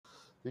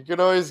You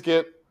could always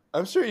get.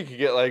 I'm sure you could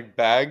get like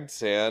bagged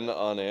sand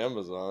on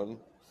Amazon.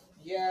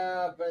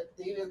 Yeah, but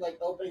even like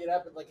opening it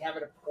up and like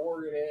having to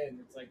pour it in,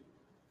 it's like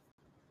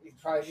you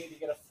probably need to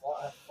get a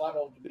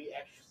funnel to be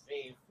extra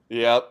safe.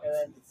 Yep. And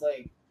then it's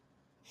like,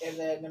 and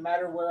then no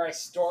matter where I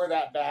store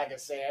that bag of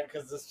sand,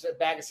 because this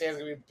bag of sand is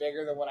gonna be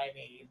bigger than what I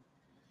need,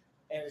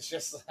 and it's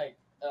just like,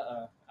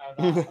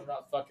 I'm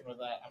not fucking with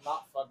that. I'm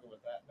not fucking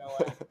with that. No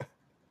way.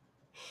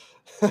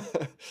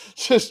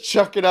 Just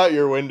chuck it out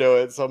your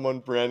window at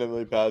someone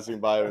randomly passing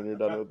by when you're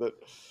done with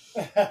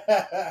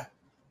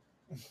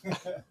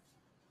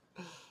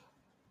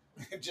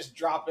Just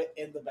drop it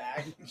in the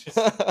bag. Just,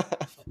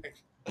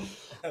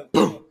 it.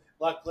 Boom.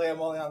 luckily,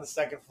 I'm only on the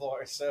second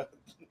floor, so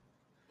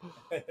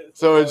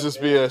So it'd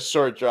just be a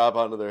short drop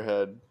onto their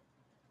head.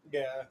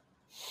 yeah.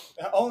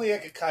 Only a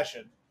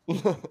concussion.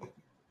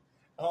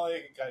 Only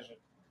a concussion.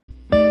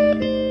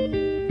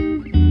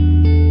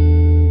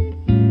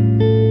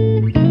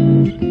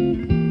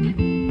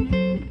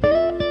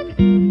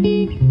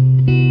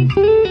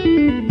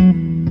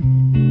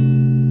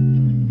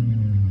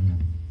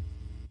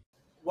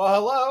 Well,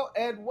 hello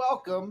and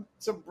welcome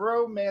to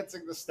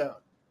Bromancing the Stone.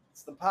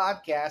 It's the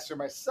podcast for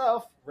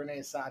myself,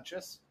 Renee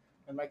Sanchez,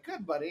 and my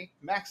good buddy,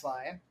 Max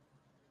Lyon.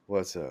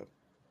 What's up?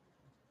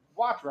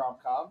 Watch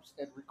rom-coms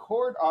and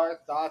record our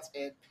thoughts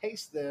and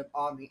paste them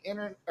on the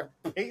internet.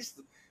 Paste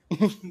them.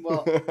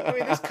 Well, I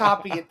mean, there's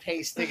copy and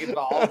pasting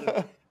involved,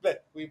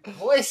 but we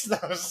place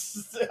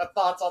those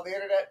thoughts on the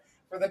internet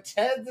for the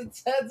tens and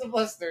tens of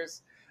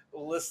listeners'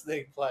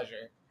 listening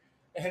pleasure.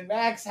 And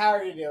Max, how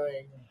are you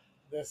doing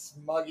this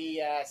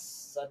muggy ass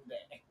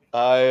Sunday?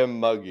 I am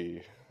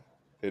muggy.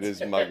 It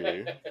is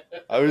muggy.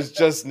 I was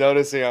just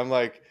noticing, I'm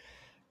like,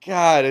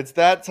 God, it's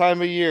that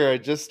time of year. I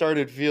just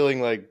started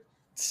feeling like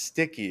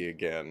sticky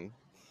again.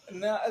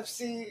 No,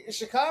 see,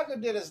 Chicago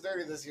did us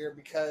dirty this year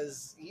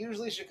because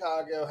usually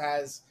Chicago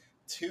has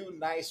 2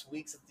 nice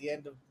weeks at the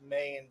end of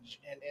May and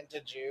into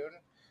June,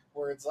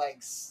 where it's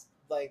like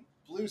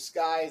blue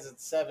skies and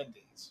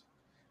 70s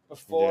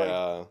before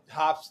Yeah. it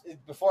hops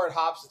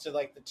into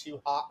like the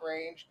too hot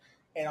range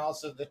and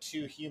also the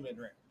too humid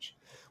range.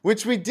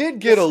 Which we did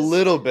get a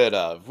little bit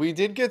of. We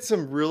did get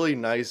some really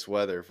nice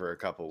weather for a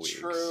couple weeks.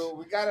 True,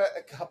 we got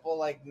a couple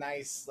like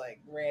nice like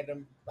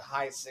random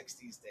high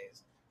 60s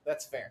days.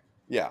 That's fair.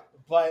 Yeah.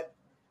 But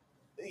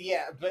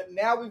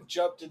now we've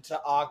jumped into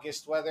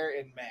August weather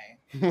in May.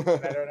 And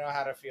I don't know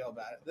how to feel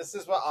about it. This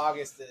is what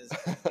August is.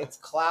 It's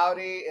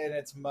cloudy and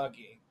it's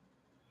muggy.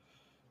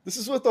 This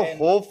is what the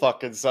whole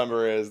fucking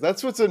summer is.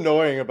 That's what's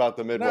annoying about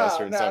the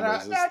Midwestern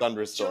summers is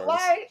thunderstorms.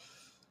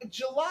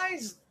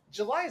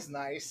 July's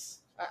nice.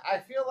 I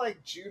feel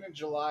like June and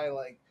July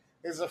like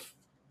there's a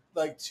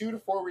 2 to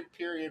 4 week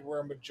period where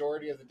a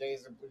majority of the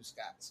days are blue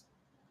skies.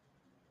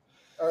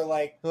 Or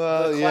like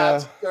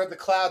the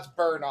clouds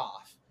burn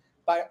off.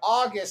 By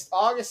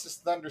August is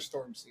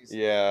thunderstorm season.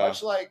 Yeah.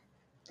 Much like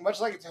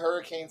it's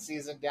hurricane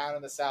season down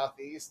in the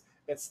southeast,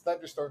 it's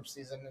thunderstorm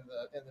season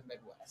in the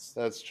Midwest.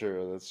 That's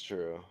true.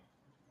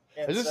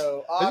 And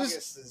so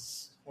August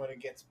is when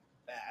it gets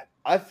bad.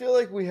 I feel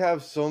like we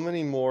have so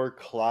many more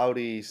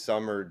cloudy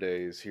summer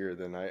days here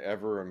than I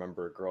ever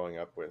remember growing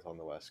up with on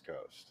the West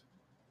Coast.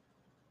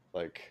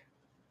 Like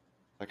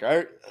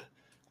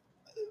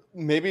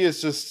maybe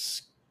it's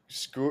just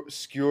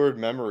skewered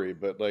memory,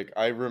 but like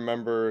I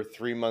remember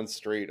 3 months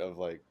straight of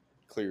like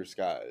clear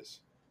skies.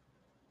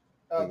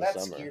 Oh,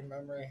 that's skewed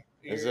memory.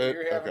 Is it?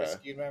 You're having a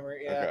skewed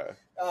memory, yeah.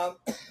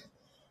 Okay.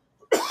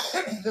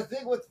 The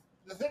thing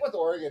with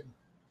Oregon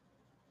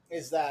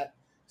is that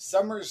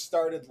summers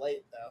started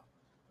late though.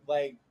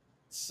 Like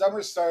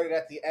summer started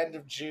at the end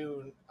of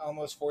June,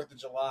 almost 4th of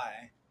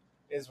July,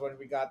 is when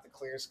we got the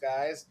clear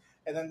skies,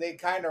 and then they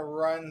kind of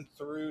run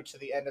through to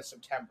the end of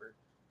September.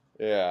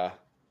 Yeah.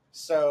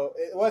 So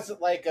it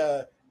wasn't like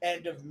a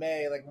end of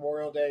May, like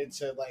Memorial Day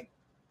to like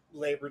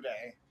Labor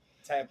Day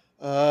type.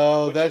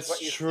 Oh,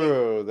 that's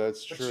true.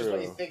 That's true. Which is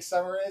what you think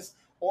summer is.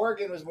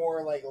 Oregon was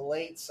more like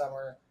late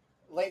summers.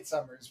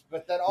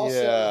 But then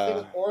also the thing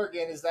with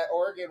Oregon is that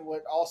Oregon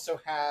would also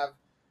have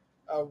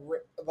a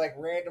like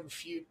random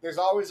few. There's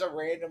always a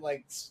random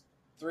like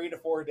 3 to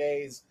 4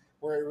 days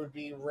where it would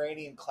be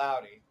rainy and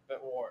cloudy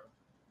but warm.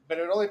 But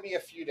it would only be a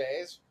few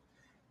days.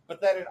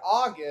 But then in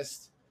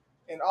August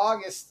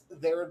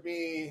there would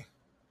be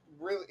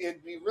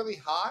it'd be really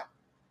hot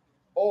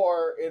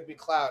or it'd be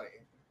cloudy.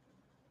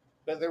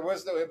 But there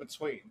was no in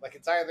between. Like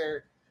it's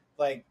either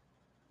like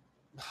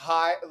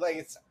high, like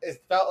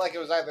it felt like it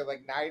was either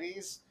like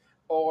 90s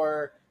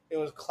or it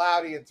was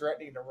cloudy and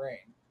threatening to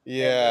rain.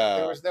 Yeah.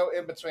 There was no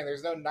in between.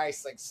 There's no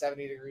nice like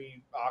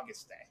 70-degree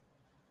August day,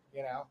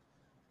 you know.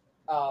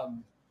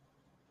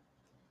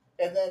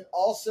 And then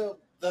also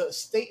the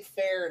state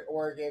fair in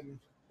Oregon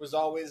was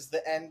always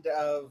the end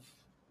of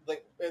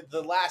like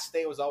the last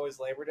day was always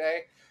Labor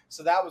Day,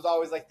 so that was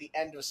always like the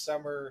end of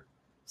summer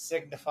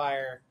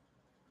signifier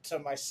to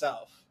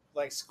myself.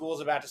 Like school's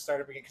about to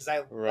start up again because I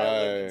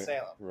live in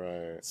Salem,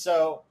 right?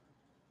 So,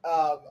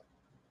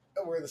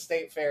 where the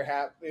state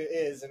fair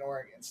is in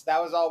Oregon, so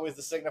that was always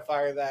the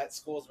signifier that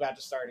school's about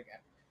to start again.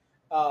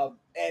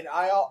 And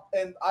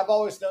I've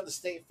always known the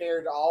state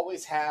fair to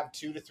always have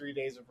 2 to 3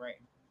 days of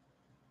rain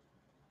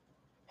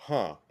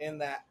Huh. in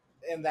that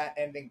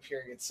ending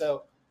period.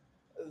 So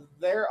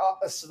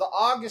so the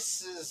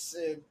Augusts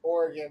in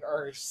Oregon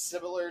are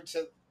similar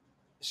to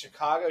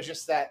Chicago,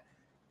 just that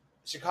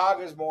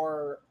Chicago's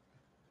more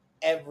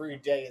every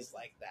day is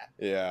like that.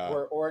 Yeah.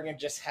 Where Oregon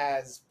just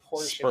has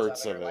portions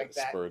Spurts of it, like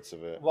that. Spurts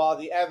of it. While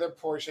the other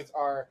portions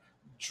are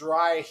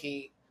dry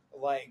heat,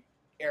 like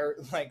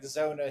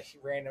Zona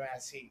random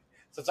ass heat.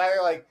 So it's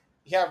either like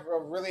you have a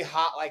really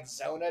hot like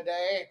Zona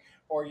day,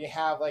 or you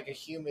have like a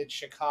humid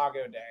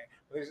Chicago day.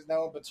 There's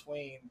no in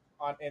between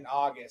in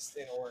August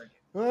in Oregon.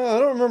 Well, I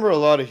don't remember a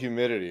lot of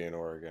humidity in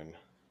Oregon.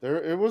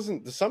 It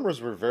wasn't. The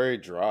summers were very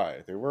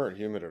dry. They weren't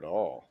humid at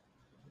all.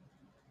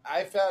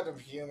 I found them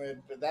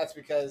humid, but that's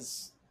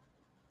because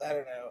I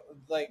don't know.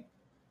 Like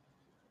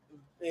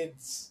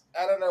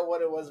I don't know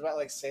what it was about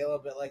like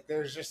Salem, but like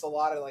there's just a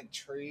lot of like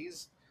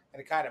trees,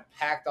 and it kind of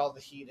packed all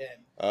the heat in.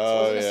 So it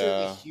Oh wasn't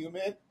necessarily yeah.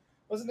 humid. It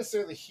wasn't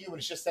necessarily humid.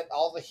 It's just that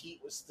all the heat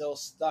was still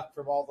stuck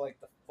from all like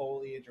the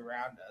foliage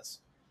around us.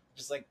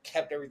 Just like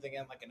kept everything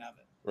in like an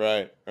oven.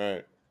 Right.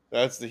 Right.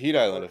 That's the heat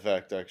island Or,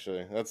 effect.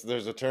 Actually,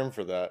 there's a term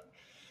for that.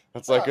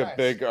 That's like oh, a nice.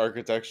 big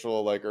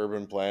architectural, like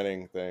urban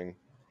planning thing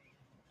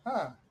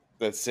Huh.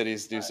 that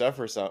cities do Right.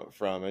 suffer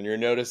from, and you're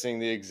noticing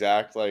the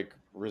exact like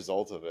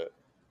result of it.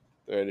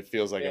 That it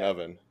feels like an Yeah.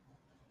 oven.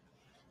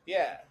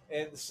 Yeah.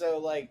 And so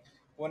like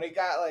when it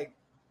got like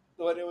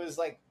when it was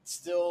like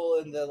still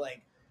in the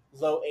like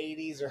low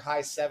 80s or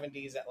high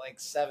 70s at like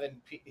 7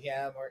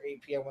 p.m. or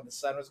 8 p.m. when the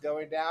sun was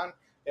going down,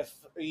 if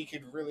you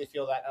could really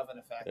feel that oven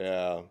effect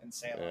Yeah. in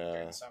Salem Yeah.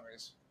 during the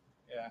summers.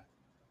 Yeah.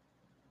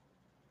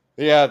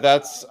 Yeah,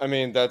 that's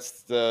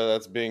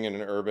being in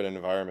an urban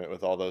environment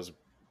with all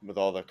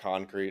the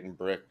concrete and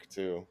brick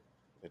too.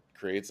 It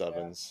creates Yeah.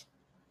 ovens.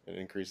 It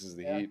increases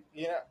the Yeah. heat.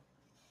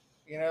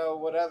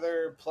 What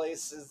other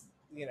places,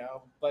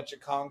 bunch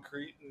of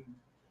concrete and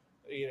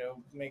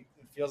make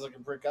it feels like a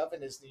brick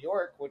oven is New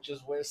York, which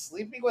is where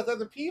Sleeping with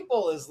Other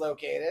People is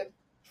located.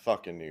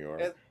 Fucking New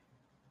York. And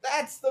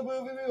that's the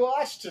movie we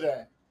watched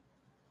today.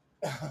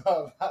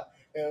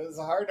 It was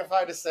hard to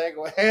find a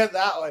segue in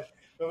that one,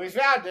 but we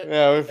found it.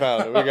 Yeah, we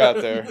found it. We got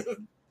there.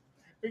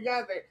 We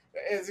got there.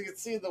 As you can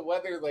see, the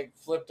weather like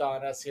flipped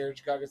on us here in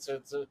Chicago,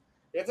 so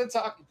it's a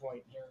talking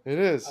point here. It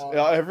is.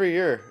 Yeah, every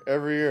year.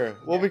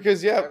 Well,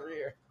 because every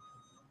year.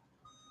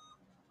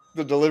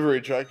 The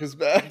delivery truck is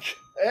back.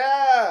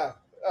 Yeah,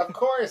 of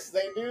course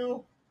they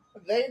knew.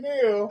 They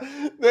knew.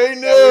 They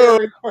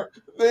knew.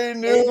 They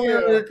knew we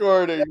were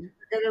recording. They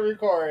were going to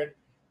record,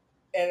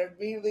 and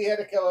immediately had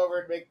to come over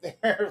and make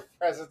their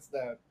presence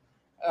known.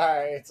 All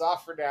right, it's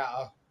off for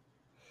now.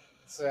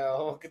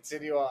 So we'll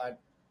continue on.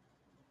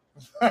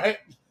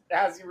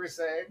 As you were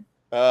saying.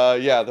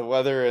 Yeah, the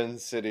weather in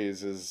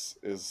cities is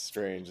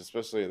strange,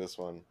 especially this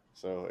one.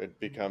 So it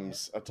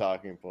becomes a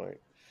talking point.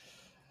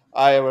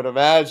 I would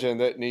imagine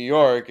that New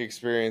York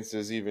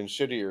experiences even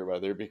shittier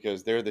weather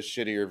because they're the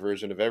shittier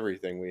version of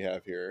everything we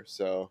have here.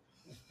 So,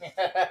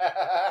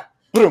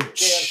 damn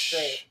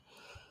straight.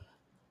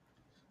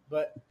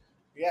 But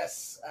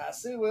yes,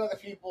 Sleeping with Other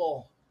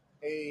People,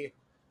 a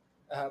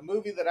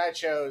movie that I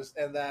chose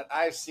and that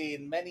I've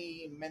seen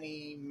many,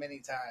 many, many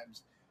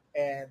times,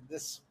 and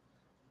this,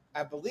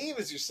 I believe,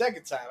 is your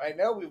second time. I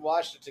know we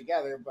watched it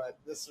together, but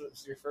this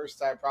was your first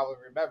time probably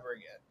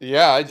remembering it.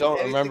 Yeah, I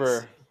don't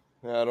remember.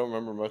 Yeah, I don't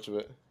remember much of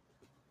it.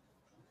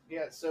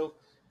 Yeah, so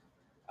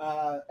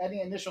any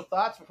initial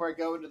thoughts before I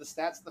go into the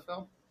stats of the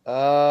film?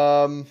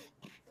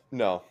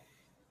 No.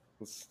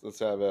 Let's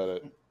have at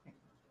it.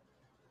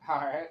 All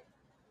right.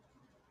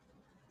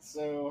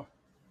 So,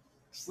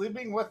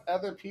 Sleeping with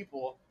Other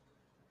People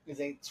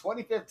is a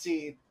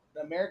 2015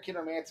 American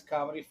romantic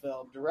comedy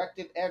film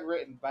directed and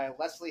written by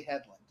Leslie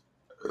Headland.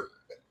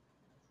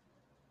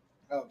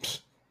 Oh.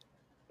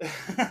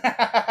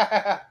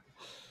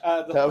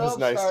 That was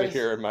nice to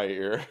hear in my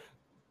ear.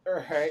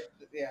 Right,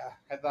 yeah,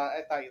 I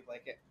thought you'd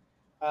like it.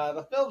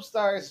 The film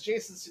stars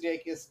Jason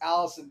Sudeikis,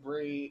 Alison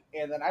Brie,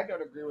 and then I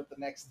don't agree with the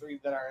next three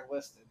that are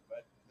listed,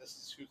 but this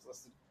is who's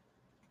listed: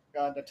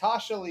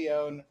 Natasha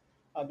Lyonne,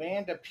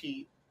 Amanda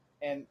Peet,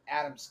 and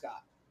Adam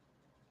Scott.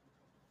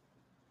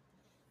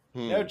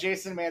 No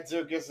Jason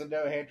Mantzoukas and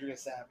no Andrea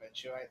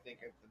Savage, who I think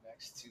are the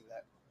next two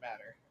that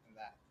matter in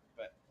that,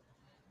 but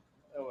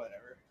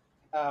whatever.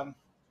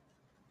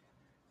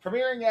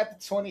 Premiering at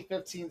the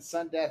 2015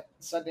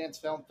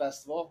 Sundance Film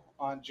Festival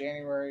on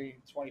January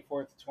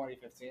 24th,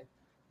 2015,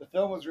 the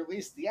film was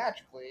released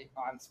theatrically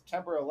on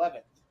September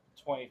 11th,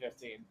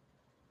 2015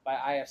 by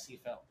IFC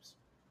Films.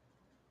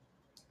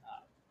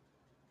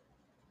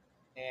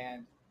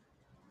 And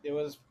it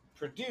was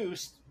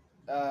produced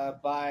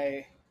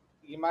by,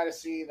 you might have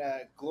seen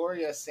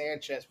Gloria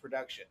Sanchez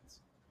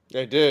Productions.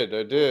 I did.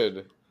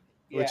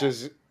 Yeah. Which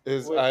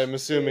I'm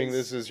assuming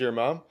this is your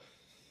mom?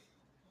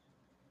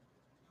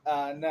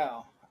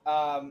 No.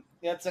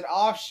 It's an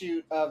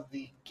offshoot of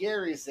the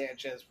Gary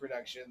Sanchez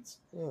Productions,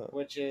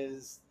 which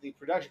is the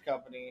production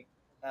company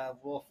of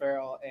Will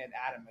Ferrell and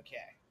Adam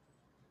McKay.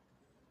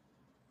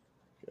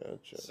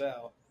 Gotcha.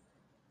 So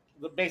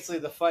basically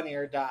the Funny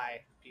or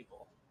Die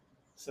people.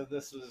 So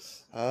this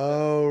was.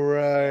 Oh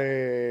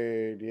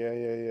right, yeah.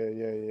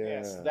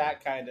 Yes,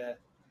 that kind of.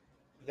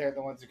 They're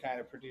the ones who kind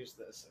of produced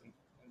this and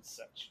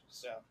such.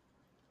 So,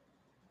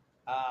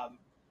 um,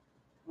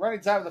 running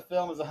time of the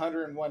film is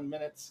 101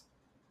 minutes,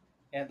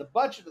 and the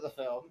budget of the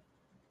film.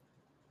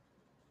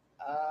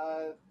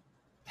 Uh,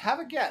 have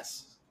a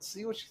guess.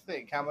 See what you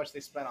think. How much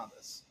they spent on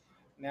this.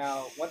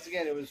 Now, once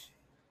again,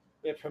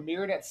 it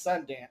premiered at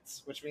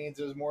Sundance, which means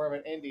it was more of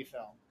an indie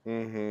film.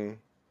 Mm-hmm.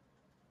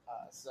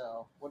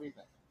 So, what do you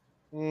think?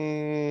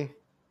 I'm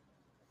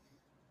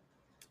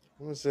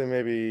gonna say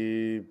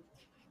maybe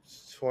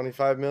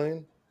 25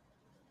 million.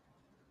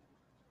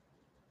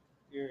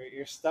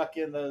 You're stuck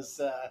in those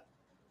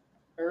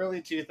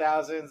early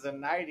 2000s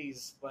and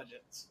 90s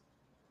budgets.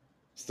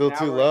 Still Now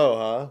too we're low,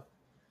 huh?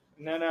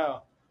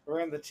 No,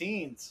 we're in the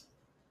teens,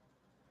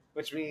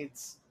 which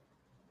means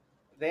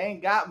they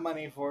ain't got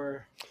money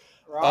for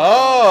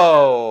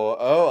rom-coms.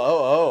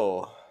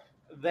 Oh.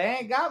 They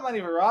ain't got money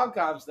for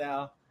rom-coms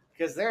now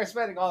because they're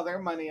spending all their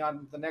money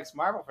on the next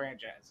Marvel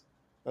franchise.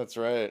 That's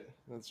right.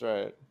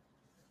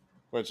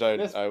 Which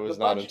I was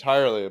not budget,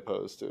 entirely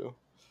opposed to.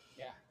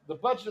 Yeah, the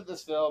budget of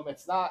this film,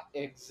 it's not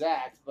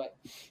exact, but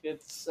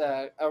it's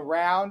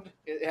around.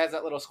 It has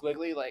that little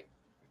squiggly, like,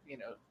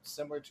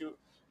 similar to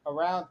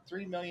around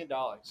 $3 million.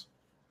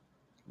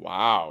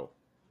 Wow.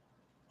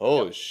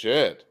 Holy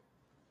shit.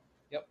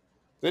 Yep.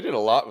 They did a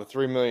lot with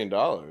 $3 million.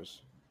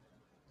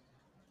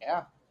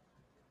 Yeah.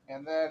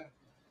 And then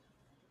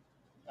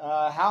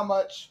how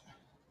much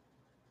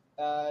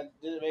did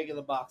it make in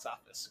the box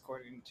office,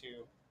 according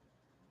to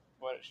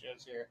what it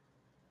shows here?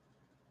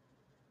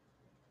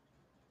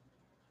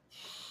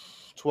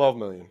 12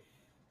 million.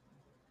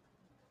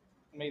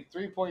 It made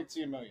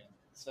 3.2 million.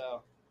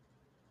 So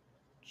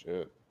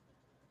shit.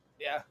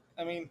 Yeah,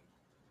 I mean,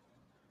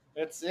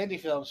 it's indie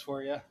films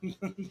for you.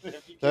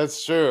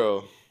 That's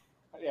true.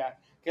 Yeah,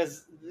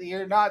 because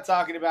you're not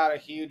talking about a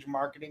huge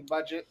marketing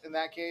budget in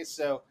that case.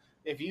 So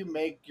if you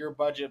make your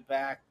budget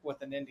back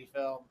with an indie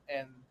film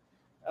and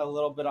a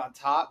little bit on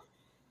top,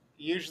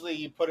 usually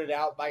you put it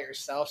out by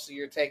yourself, so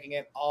you're taking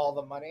in all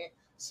the money.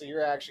 So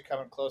you're actually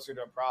coming closer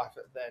to a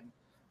profit than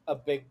a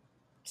big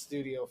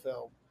studio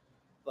film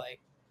like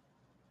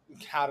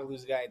How to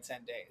Lose a Guy in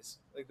 10 Days.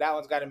 Like that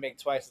one's got to make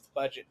twice its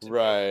budget to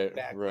make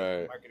back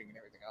with marketing and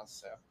everything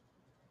else. So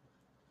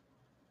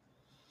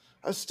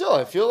I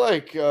feel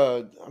like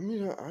I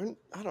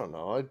don't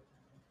know.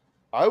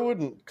 I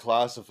wouldn't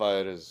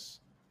classify it as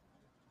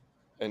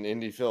an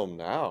indie film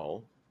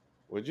now,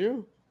 would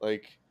you?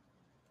 Like,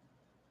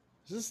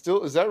 is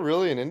that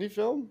really an indie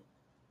film?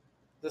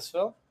 This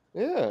film?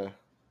 Yeah.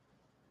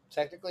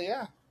 Technically,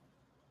 yeah.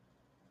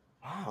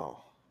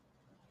 Wow.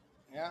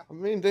 Yeah. I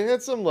mean, they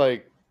had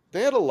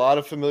a lot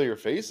of familiar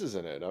faces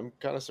in it. I'm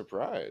kind of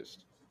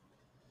surprised.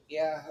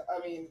 Yeah, I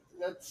mean,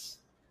 that's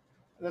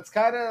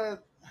kind of,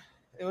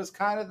 it was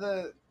kind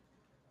of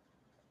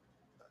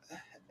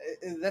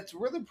that's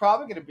really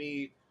probably going to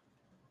be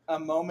a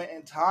moment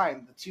in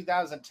time. The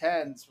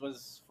 2010s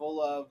was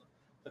full of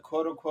the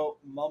quote unquote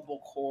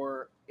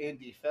mumblecore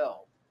indie film.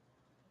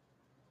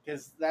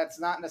 Because that's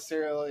not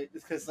necessarily,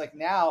 because like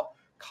now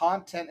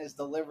content is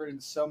delivered in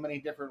so many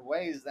different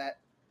ways that,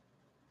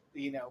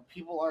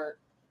 people aren't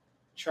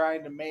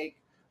trying to make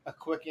a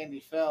quick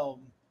indie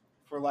film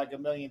for like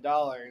 $1 million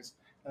and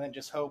then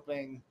just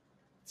hoping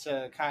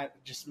to kind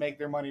of just make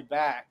their money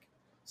back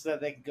so that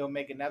they can go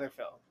make another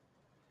film.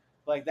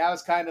 Like that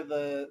was kind of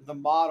the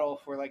model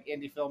for like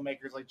indie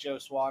filmmakers like Joe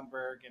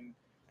Swanberg and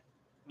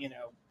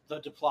the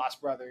Duplass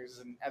brothers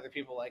and other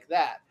people like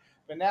that.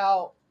 But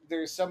now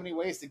there's so many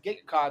ways to get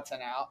your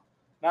content out,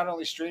 not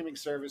only streaming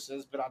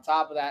services, but on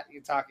top of that,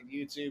 you're talking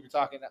YouTube, you're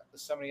talking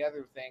so many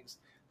other things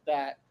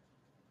that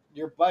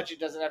your budget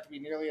doesn't have to be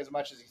nearly as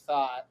much as you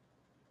thought,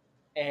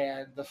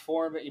 and the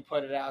form that you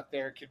put it out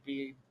there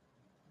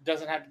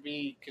doesn't have to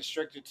be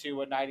constricted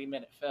to a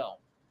 90-minute film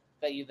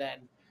that you then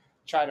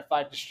try to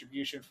find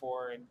distribution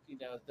for and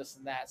this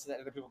and that so that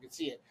other people can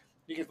see it.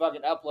 You can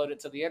fucking upload it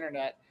to the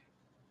internet,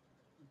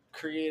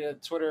 create a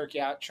Twitter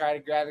account, try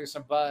to gather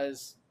some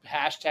buzz,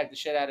 hashtag the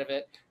shit out of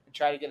it, and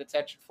try to get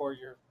attention for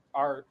your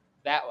art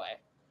that way.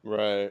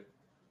 Right.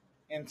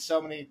 And so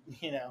many,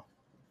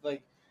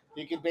 like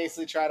you can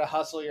basically try to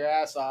hustle your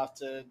ass off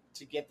to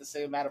get the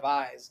same amount of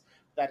eyes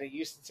that it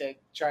used to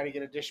take try to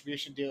get a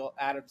distribution deal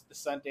out of the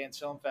Sundance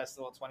Film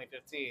Festival in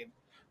 2015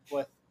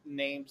 with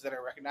names that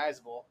are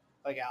recognizable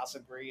like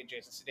Alison Brie and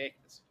Jason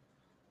Sudeikis.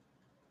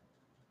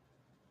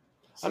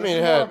 So I mean,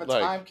 it had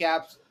time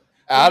capsule.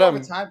 Adam,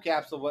 a time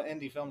capsule of what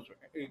indie films were.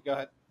 Go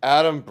ahead.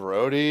 Adam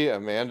Brody,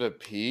 Amanda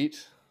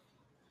Peet,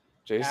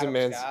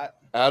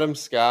 Adam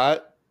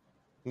Scott,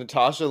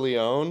 Natasha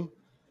Lyonne,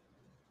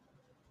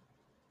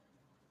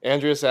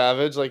 Andrea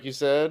Savage, like you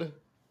said.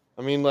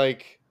 I mean,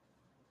 like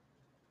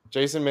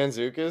Jason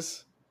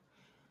Mantzoukas,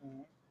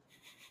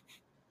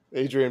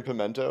 Adrian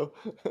Pimento.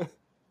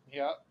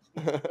 Yep.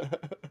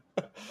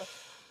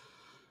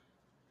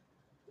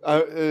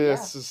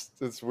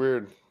 It's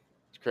weird.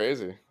 It's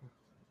crazy.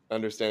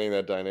 understanding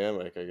that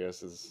dynamic, I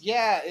guess, is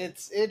Yeah,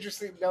 it's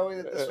interesting knowing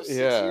that this was 6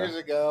 years yeah,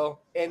 ago,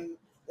 and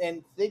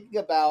thinking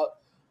about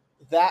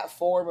that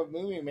form of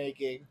movie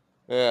making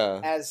yeah.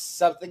 as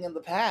something in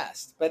the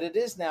past, but it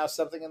is now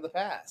something in the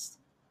past.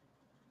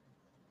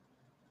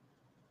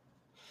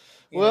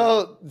 You know,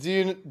 Well, do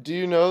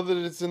you know that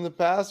it's in the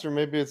past, or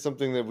maybe it's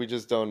something that we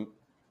just don't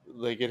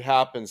like? It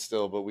happens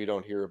still, but we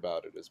don't hear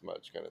about it as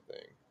much, kind of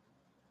thing.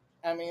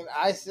 I mean,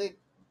 I think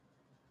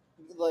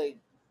like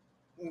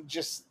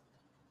just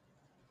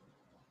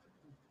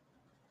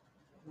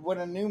when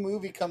a new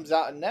movie comes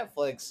out on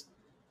Netflix,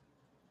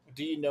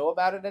 do you know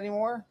about it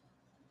anymore?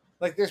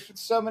 Like, there's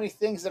so many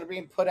things that are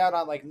being put out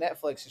on like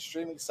Netflix and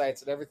streaming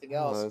sites and everything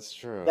Oh, else that's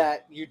true.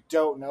 that you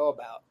don't know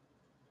about.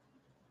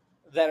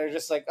 That are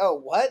just like, oh,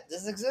 what?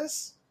 This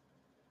exists?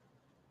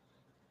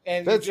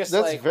 And you're just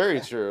That's like, very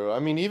true. I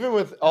mean, even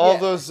with all yeah,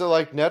 those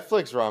like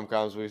Netflix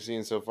rom-coms we've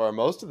seen so far,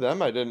 most of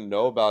them I didn't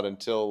know about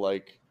until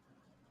like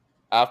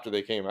after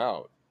they came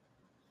out.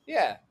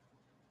 yeah.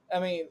 I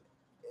mean,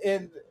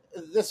 in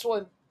this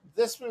one,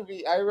 this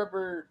movie, I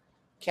remember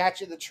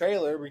catching the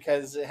trailer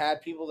because it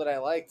had people that I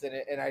liked in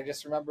it, and I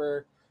just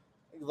remember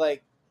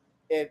like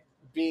it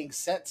being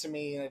sent to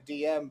me in a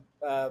DM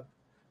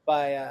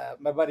by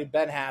my buddy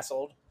Ben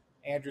Hasselt,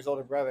 Andrew's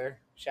older brother.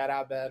 Shout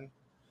out Ben.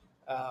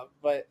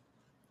 But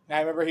I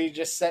remember he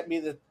sent me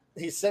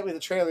the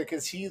trailer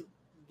because he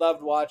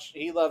loves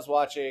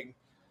watching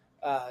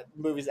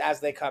movies as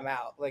they come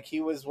out. Like he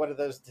was one of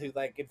those who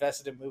like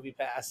invested in Movie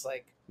Pass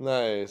like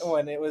Nice.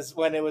 when it was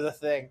a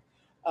thing.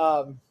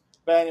 Um,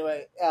 but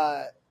anyway,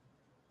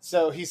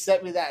 so he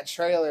sent me that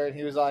trailer and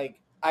he was like,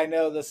 "I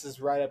know this is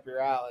right up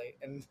your alley,"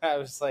 and I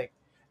was like,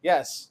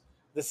 "Yes,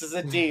 this is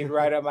indeed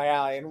right up my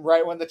alley." And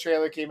right when the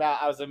trailer came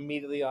out, I was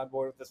immediately on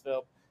board with this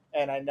film,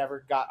 and I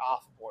never got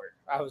off board.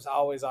 I was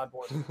always on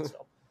board with this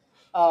film.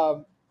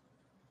 Um,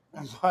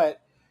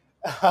 but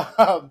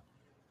um,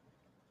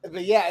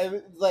 but yeah,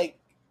 like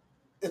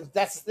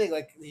that's the thing.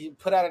 Like he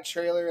put out a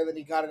trailer and then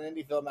he got an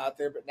indie film out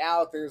there. But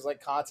now if there's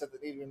like content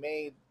that need to be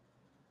made,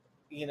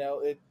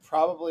 it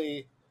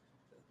probably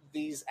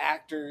these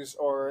actors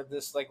or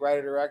this like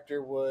writer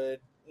director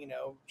would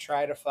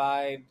try to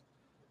find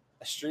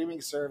a streaming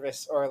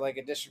service or like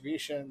a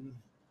distribution,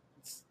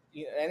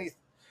 any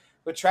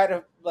would try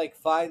to like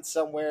find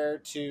somewhere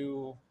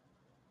to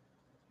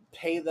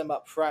pay them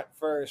up front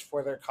first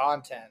for their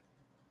content.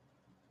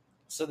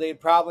 So they'd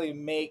probably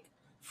make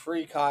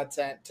free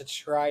content to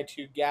try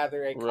to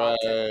gather a content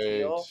Right.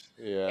 deal,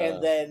 and Yeah.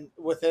 then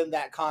within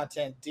that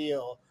content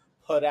deal,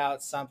 put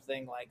out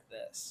something like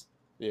this.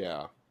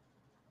 Yeah.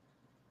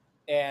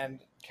 And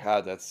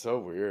God, that's so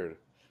weird.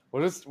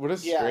 What a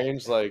yeah,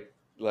 strange like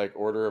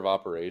order of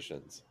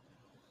operations.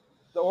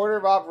 the order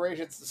of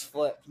operations is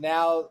flipped.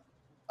 Now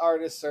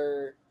artists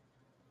are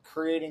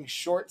creating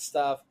short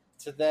stuff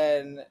to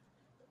then,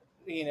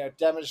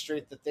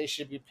 demonstrate that they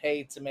should be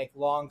paid to make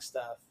long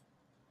stuff.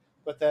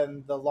 But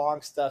then the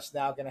long stuff's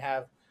now going to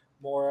have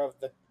more of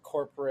the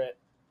corporate,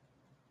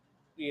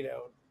 you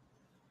know,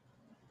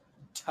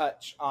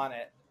 touch on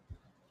it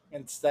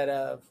instead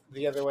of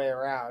the other way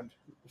around.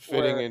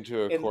 Fitting Where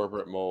into a in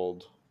corporate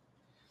mold.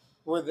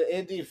 where the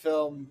indie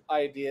film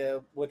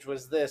idea, which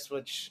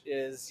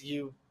is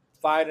you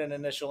find an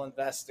initial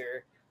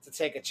investor to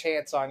take a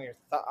chance on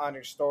on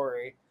your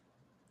story,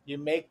 you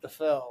make the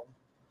film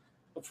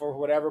for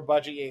whatever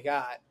budget you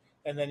got,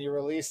 and then you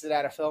release it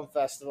at a film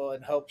festival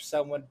and hope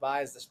someone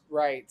buys the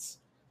rights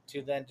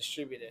to then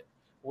distribute it.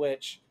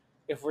 Which,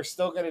 if we're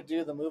still going to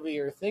do the movie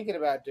you're thinking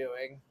about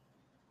doing,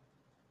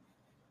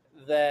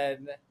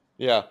 then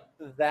Yeah.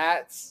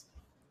 that's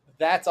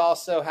that's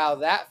also how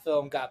that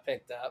film got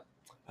picked up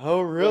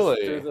Oh, was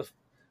through really? the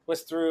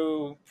was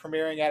through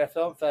premiering at a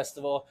film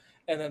festival,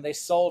 and then they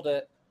sold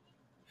it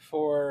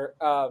for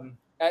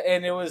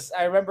and it was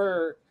I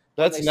remember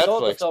when That's they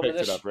sold the Netflix film picked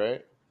it up, initially.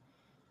 right?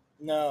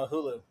 No,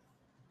 Hulu,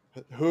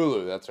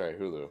 Hulu, that's right,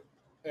 Hulu.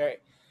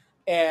 right?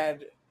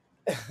 And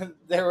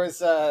there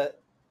was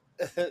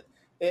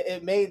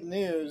it made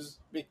news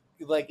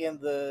like in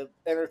the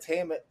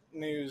entertainment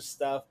news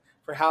stuff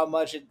for how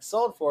much it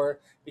sold for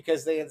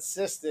because they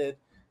insisted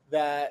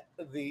that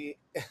the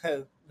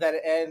that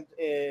it end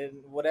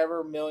in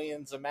whatever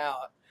millions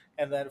amount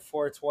and then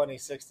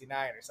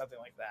 420.69 or something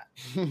like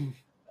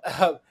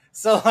that.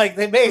 So like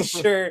they made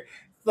sure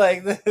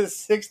like the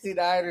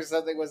 69 or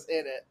something was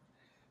in it.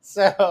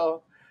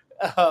 So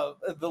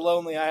the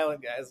Lonely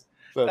Island guys.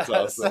 That's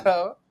awesome.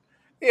 So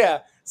yeah,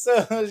 so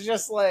it was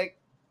just like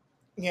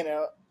you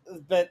know,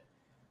 but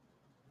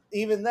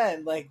even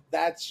then, like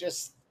that's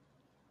just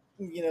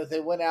they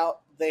went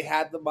out, they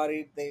had the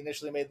money, they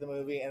initially made the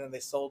movie, and then they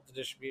sold the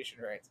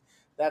distribution rights.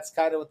 That's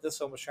kind of what this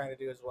film was trying to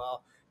do as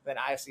well. Then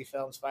IFC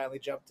Films finally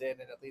jumped in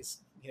and at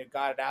least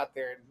got it out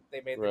there, and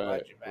they made their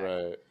Right, budget back.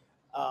 right.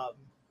 Um,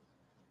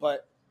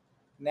 but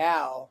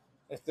now,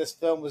 if this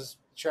film was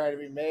trying to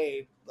be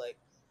made, like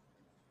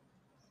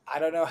I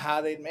don't know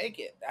how they'd make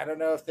it. I don't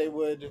know if they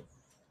would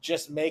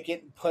just make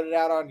it and put it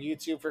out on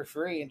YouTube for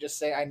free and just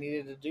say I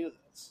needed to do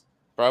this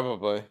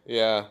Probably.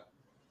 Yeah.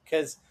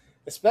 because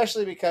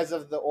especially because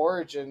of the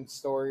origin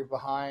story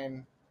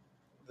behind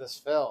this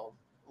film.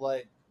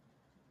 Like,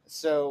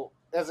 so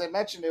as I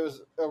mentioned, it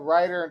was a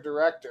writer and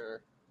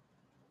director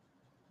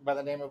by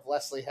the name of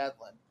Leslie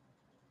Headland.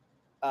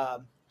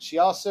 She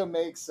also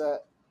makes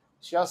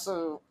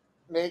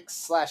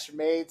slash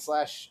made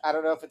slash I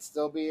don't know if it's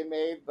still being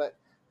made, but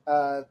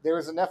there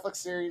was a Netflix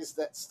series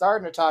that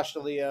starred Natasha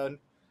Lyonne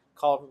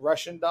called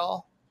Russian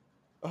Doll.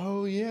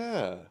 Oh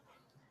yeah.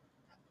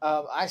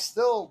 I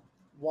still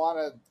want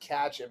to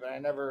catch it, but I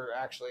never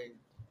actually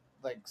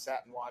like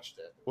sat and watched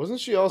it. Wasn't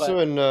she also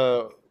But in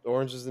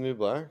Orange Is the New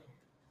Black?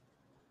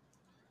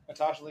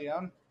 Natasha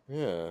Lyonne,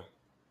 Yeah.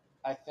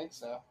 I think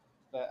so,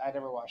 but I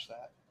never watched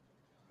that.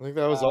 I think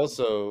that was Um,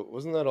 also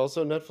wasn't that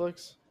also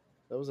Netflix?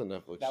 That was a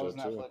Netflix that show was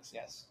too. Netflix,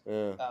 yes.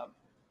 Yeah.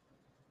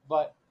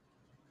 But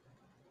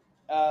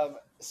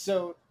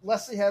so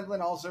Leslie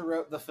Headland also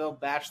wrote the film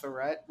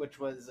Bachelorette, which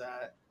was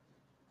a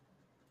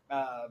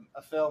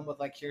film with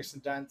like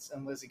Kirsten Dunst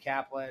and Lizzie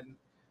Kaplan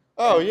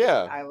Oh and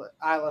yeah.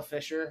 Isla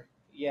Fisher.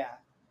 Yeah.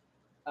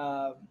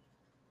 Um,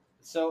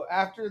 so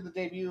after the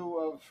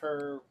debut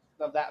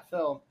of that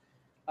film,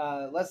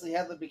 Leslie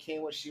Headland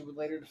became what she would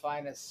later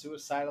define as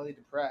suicidally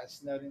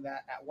depressed, noting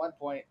that at one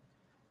point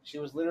she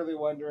was literally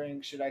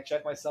wondering, should I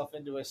check myself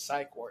into a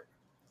psych ward?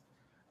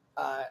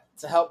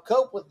 To help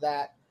cope with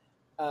that,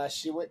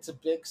 she went to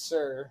Big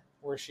Sur,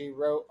 where she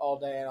wrote all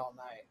day and all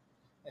night.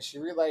 And she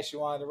realized she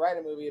wanted to write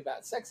a movie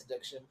about sex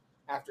addiction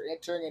after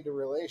entering into a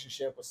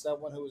relationship with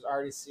someone who was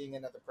already seeing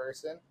another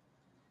person.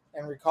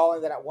 And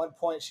recalling that at one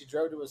point she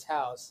drove to his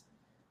house,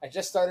 I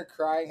just started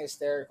crying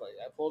hysterically.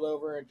 I pulled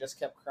over and just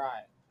kept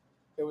crying.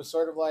 It was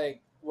sort of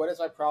like, what is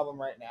my problem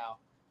right now?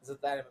 Is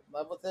it that I'm in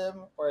love with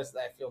him? Or is it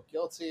that I feel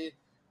guilty?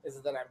 Is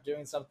it that I'm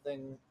doing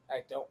something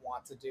I don't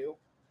want to do?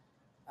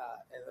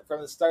 And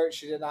from the start,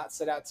 she did not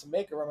set out to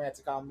make a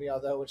romantic comedy,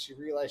 although when she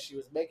realized she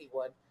was making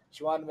one,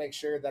 she wanted to make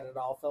sure that it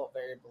all felt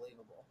very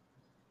believable.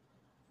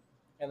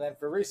 And then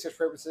for research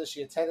purposes,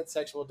 she attended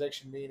sexual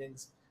addiction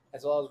meetings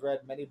as well as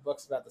read many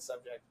books about the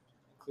subject,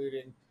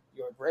 including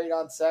Your Brain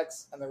on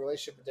Sex and the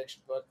relationship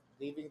addiction book,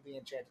 Leaving the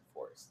Enchanted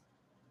Forest.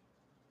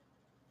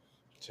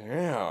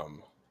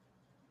 Damn.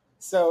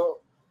 So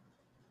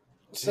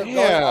Damn.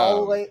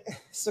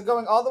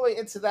 going all the way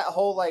into that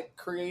whole like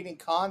creating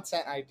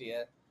content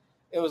idea,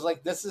 it was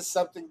like this is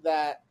something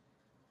that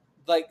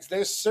like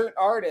there's certain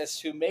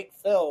artists who make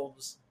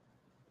films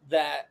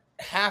that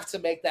have to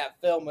make that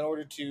film in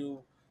order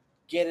to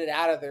get it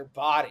out of their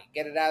body,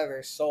 get it out of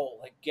their soul,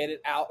 like get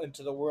it out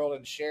into the world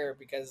and share it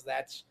because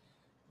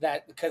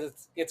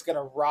it's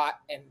gonna rot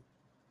and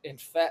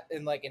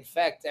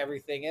infect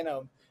everything in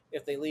them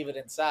if they leave it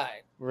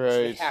inside. So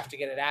they Right. have to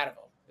get it out of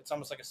them. It's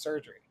almost like a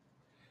surgery.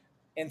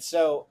 And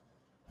so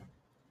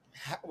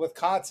with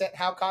content,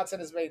 how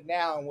content is made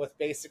now, and with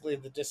basically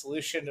the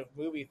dissolution of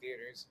movie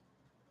theaters,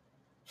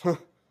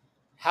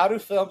 how do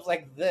films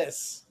like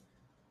this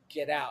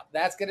get out?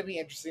 That's going to be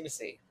interesting to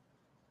see.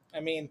 I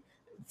mean,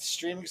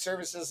 streaming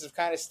services have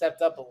kind of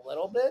stepped up a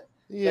little bit,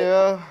 but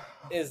Yeah.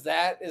 is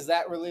that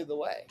really the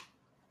way?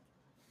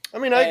 I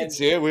mean, I can And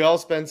see it. We all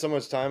spend so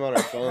much time on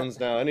our phones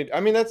now. I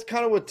mean, that's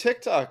kind of what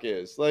TikTok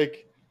is.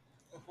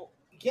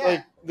 yeah,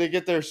 Like they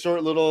get their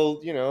short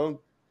little,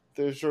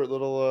 their short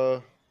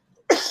little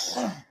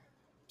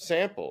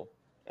sample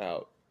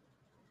out.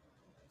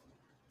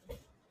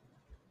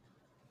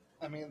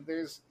 I mean,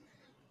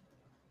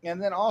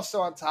 and then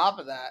also on top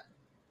of that,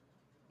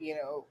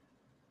 you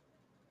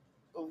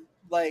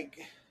like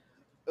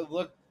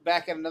look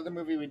back at another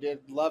movie we did,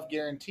 Love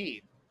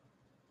Guaranteed.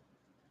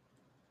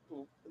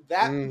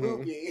 That Hmm.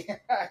 movie,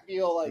 I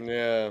feel like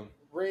Yeah.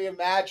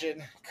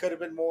 Reimagine could have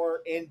been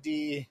more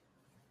indie,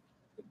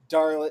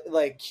 darling,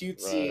 like Right.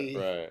 cutesy,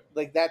 Right.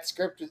 like that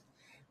script,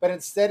 but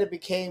instead it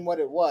became what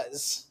it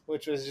was,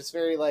 which was just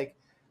very like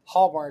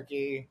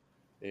Hallmarky,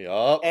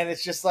 Yup. and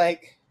it's just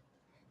like,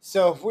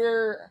 so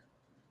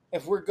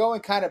if we're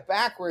going kind of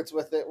backwards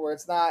with it, where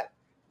it's not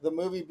the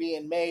movie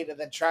being made and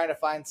then trying to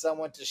find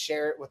someone to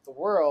share it with the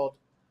world,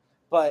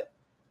 but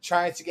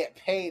trying to get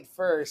paid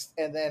first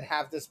and then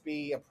have this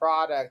be a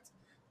product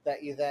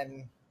that you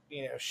then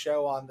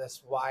show on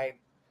this wide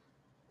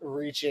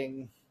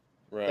reaching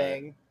Right.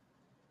 thing.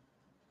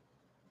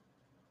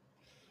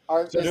 So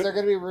Is do, there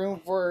going to be room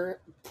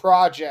for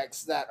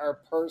projects that are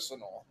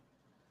personal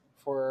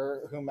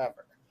for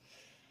whomever?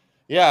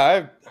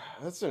 yeah,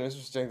 that's an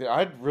interesting thing.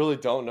 I really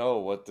don't know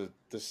what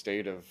the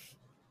state of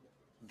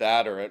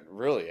that or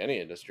really any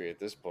industry at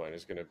this point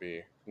is going to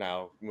be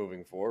now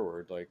moving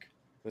forward. Like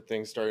with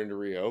things starting to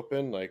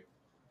reopen, like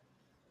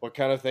what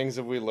kind of things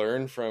have we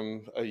learned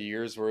from a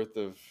year's worth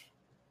of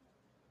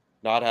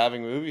not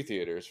having movie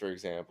theaters, for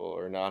example,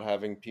 or not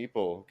having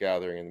people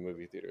gathering in the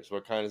movie theaters?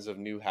 What kinds of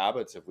new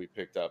habits have we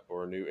picked up,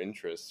 or new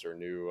interests, or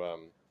new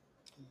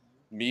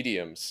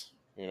mediums?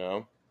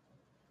 That'd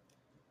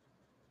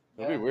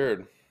be Yeah,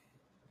 weird.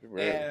 Be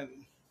weird.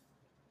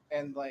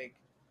 and like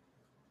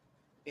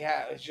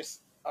yeah, it's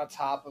just on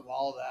top of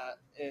all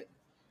that,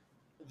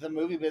 the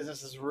movie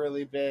business has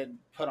really been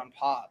put on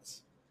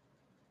pause.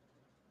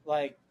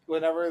 Like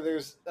whenever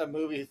there's a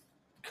movie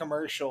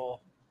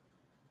commercial,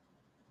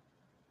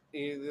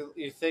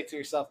 you think to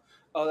yourself,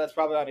 "Oh, that's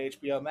probably on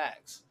HBO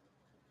Max."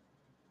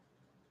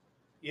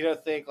 You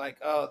don't think like,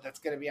 "Oh, that's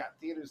going to be on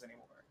theaters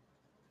anymore."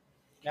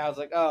 Now it's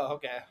like, "Oh,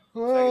 okay,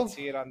 so I can Well,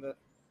 see it on the."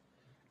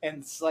 And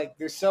it's like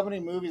there's so many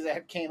movies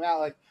that came out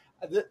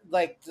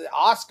like the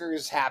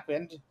Oscars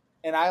happened,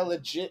 and I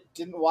legit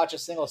didn't watch a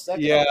single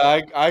second yeah, of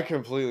it. I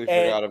completely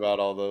And forgot about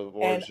all the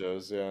award and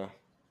shows. Yeah.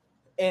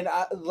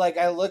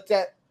 I looked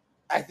at,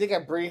 I think I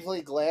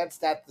briefly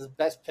glanced at the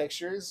Best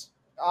Pictures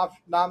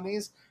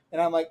nominees,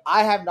 and I'm like,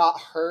 I have not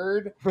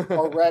heard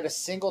or read a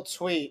single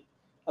tweet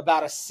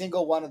about a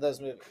single one of those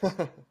movies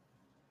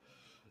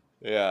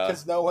Yeah.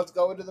 because no one's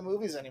going to the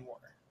movies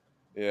anymore.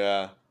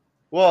 Yeah.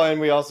 Well, and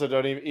we also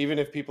don't even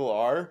if people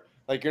are,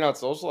 like, you're not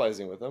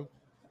socializing with them.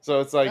 So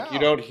it's like you No,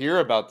 don't hear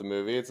about the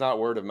movie. It's not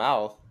word of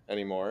mouth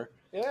anymore.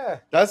 yeah,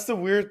 That's the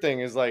weird thing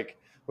is like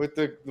with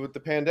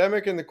the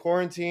pandemic and the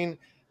quarantine,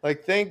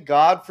 like thank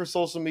God for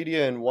social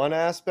media in one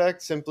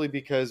aspect simply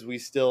because we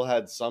still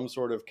had some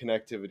sort of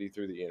connectivity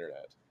through the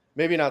internet.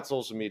 Maybe not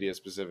social media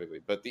specifically,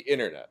 but the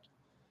internet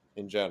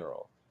in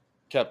general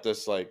kept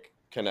us like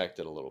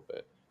connected a little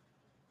bit.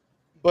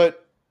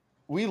 But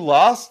we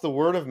lost the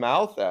word of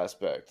mouth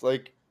aspect.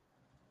 Like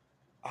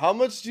how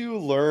much do you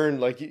learn?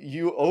 Like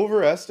you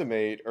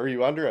overestimate or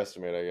you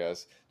underestimate, I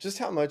guess, just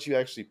how much you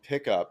actually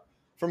pick up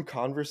from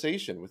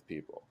conversation with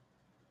people.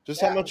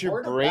 Just how yeah. much your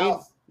brain,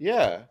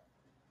 yeah,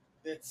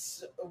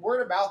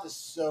 Word of mouth is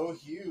so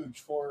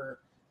huge for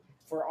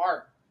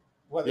art,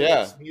 whether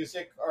yeah, it's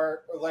music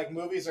or like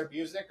movies or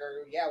music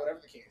or yeah, whatever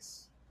the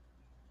case.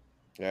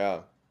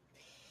 yeah.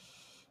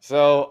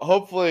 So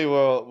hopefully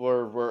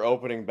we're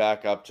opening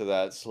back up to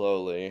that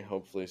slowly,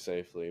 hopefully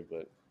safely,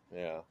 but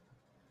yeah.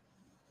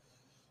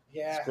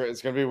 Yeah,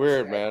 It's gonna be we'll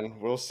see. weird, man.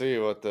 We'll see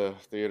what the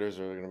theaters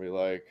are gonna be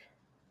like.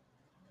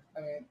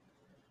 I mean,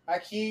 I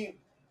keep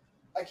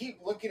I keep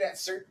looking at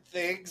certain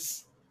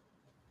things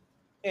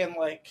and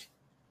like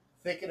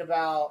thinking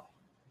about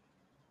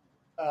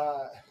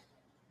uh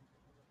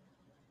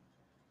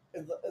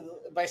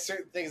by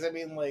certain things I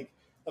mean like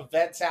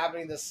events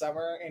happening this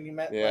summer, and you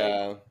meant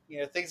like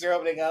Yeah, things are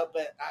opening up,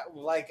 but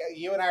like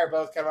you and I are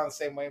both kind of on the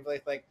same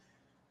wavelength. Like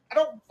I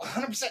don't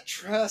 100%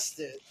 trust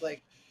it.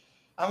 Like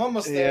I'm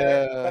almost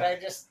there, but yeah.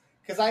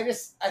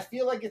 I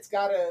feel like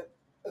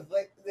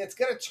it's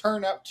gonna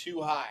turn up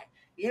too high.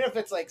 Even if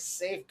it's like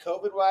safe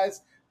COVID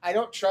wise, I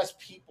don't trust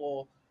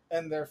people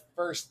and their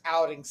first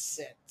outing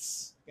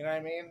since. You know what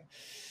I mean?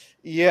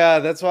 Yeah,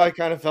 that's why I Like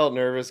kind of felt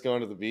nervous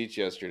going to the beach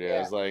yesterday. I yeah,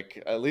 was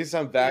like, at least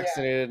I'm yeah,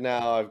 vaccinated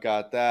now. I've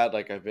got that.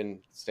 Like I've been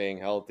staying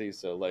healthy,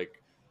 so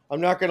like I'm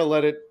not going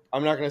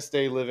to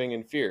stay living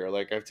in fear.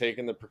 Like I've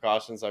taken the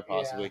precautions I yeah,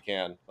 possibly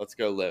can. Let's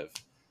go live.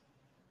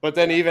 But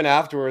then yeah. even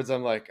afterwards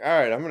I'm like, all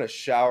right, I'm going to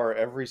shower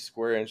every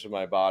square inch of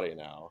my body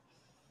now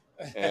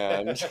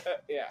and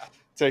Yeah.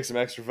 take some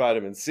extra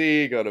vitamin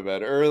C, go to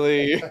bed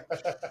early.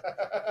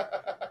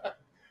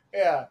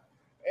 Yeah.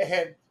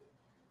 And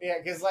yeah,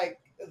 because like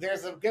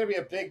going to be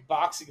a big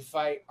boxing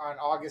fight on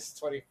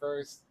August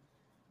 21st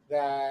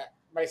that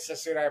my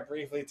sister and I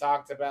briefly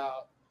talked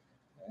about.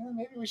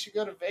 Maybe we should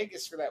go to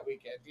Vegas for that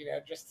weekend,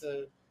 just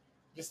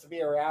to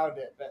be around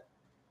it. But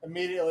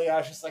immediately I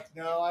was just like,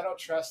 no, I don't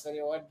trust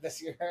anyone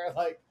this year.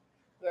 Like,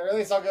 the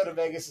earliest I'll go to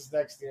Vegas is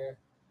next year.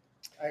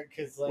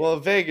 Because like, Well,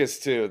 Vegas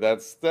too.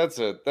 That's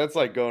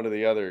like going to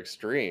the other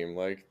extreme.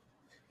 Like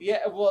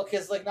yeah, well,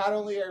 because like not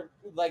only are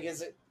like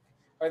is it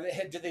are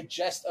they did they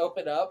just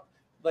open up?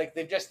 Like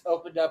they've just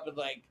opened up and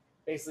like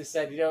basically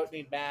said you don't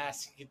need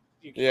masks, you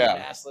can be yeah.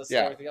 maskless and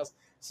Yeah. everything else.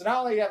 So not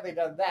only have they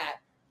done that,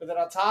 but then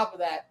on top of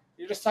that,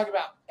 you're just talking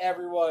about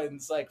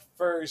everyone's like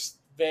first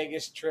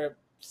Vegas trip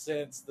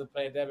since the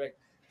pandemic.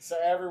 So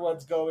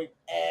everyone's going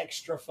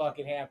extra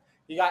fucking ham.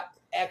 You got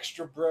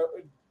extra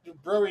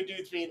broy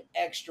dudes being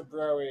extra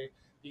broy.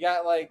 You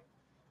got like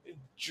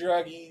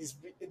druggies,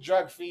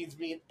 drug feeds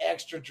being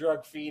extra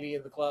drug feedy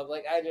in the club.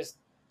 Like I just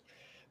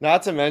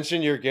Not to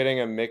mention, you're getting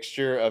a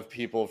mixture of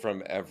people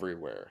from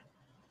everywhere.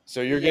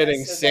 So you're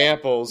getting yes, and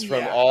that samples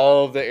from yeah,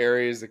 all of the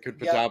areas that could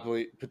yep,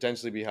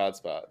 potentially be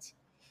hotspots.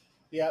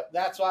 yep.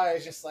 That's why I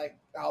was just like,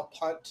 I'll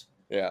punt,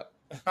 Yeah,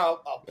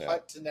 I'll yeah.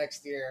 punt to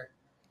next year,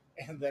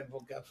 and then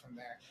we'll go from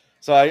there.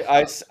 So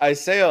Um, I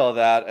say all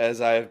that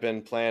as I've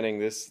been planning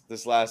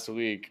this last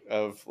week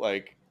of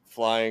like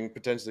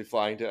potentially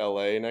flying to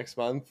LA next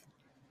month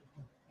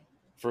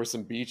for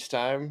some beach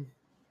time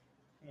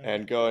mhm.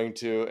 and going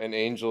to an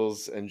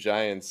Angels and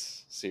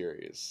Giants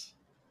series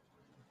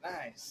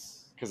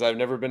Nice. because I've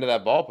never been to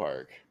that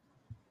ballpark.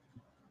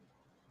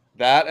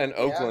 That and Yeah.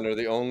 Oakland are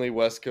the only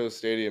West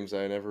Coast stadiums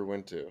I never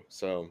went to.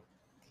 So,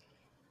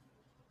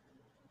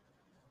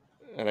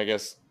 and I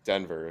guess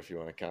Denver, if you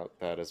want to count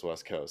that as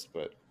West Coast.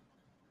 But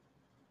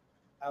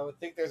I would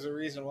think there's a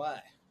reason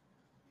why.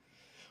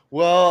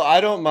 well,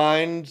 I don't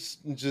mind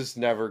just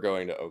never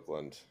going to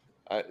Oakland.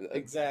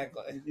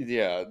 Exactly.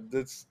 Yeah,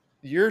 that's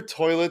your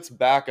toilets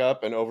back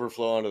up and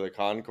overflow onto the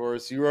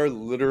concourse. You are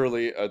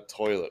literally a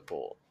toilet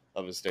bowl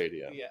of a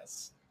stadium.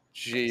 Yes. Yes.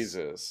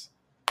 Jesus.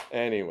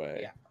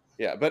 Anyway, Yeah.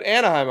 Yeah, but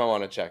Anaheim I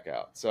want to check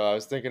out. So I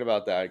was thinking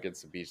about that, get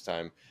some beach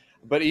time.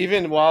 But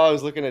even while I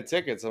was looking at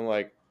tickets, I'm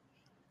like,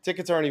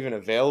 tickets aren't even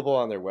available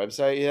on their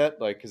website yet,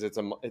 like because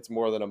it's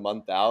more than a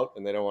month out,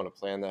 and they don't want to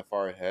plan that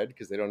far ahead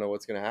because they don't know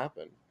what's going to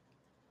happen.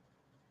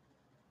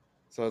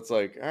 So it's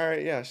like, all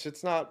right, yeah,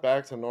 shit's not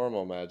back to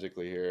normal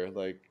magically here.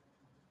 Like,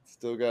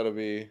 still got to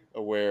be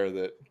aware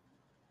that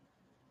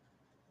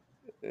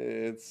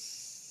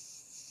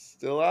it's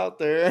still out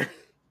there.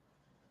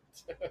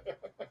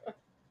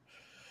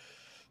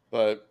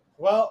 But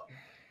well,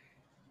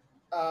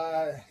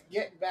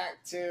 getting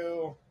back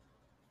to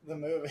the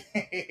movie.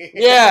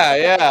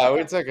 yeah,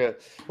 we took a.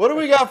 What do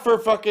we got for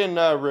fucking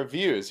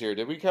reviews here?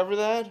 Did we cover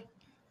that?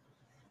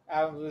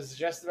 I was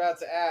just about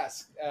to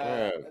ask.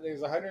 Right.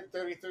 There's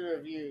 133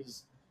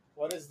 reviews.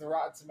 What is the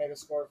Rotten Tomato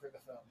score for the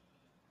film?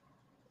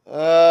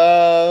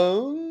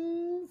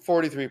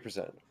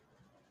 43%.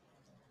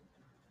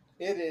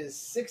 It is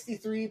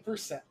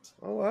 63%.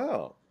 Oh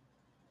wow.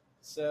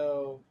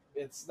 So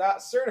it's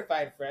not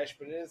certified fresh,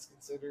 but it is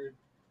considered,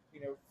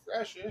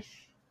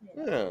 freshish.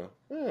 Yeah.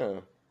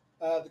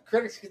 The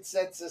critics'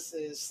 consensus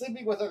is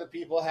Sleeping with Other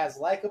People has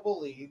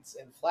likable leads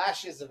and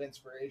flashes of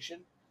inspiration,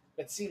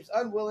 but seems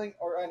unwilling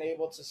or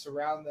unable to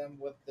surround them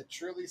with the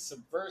truly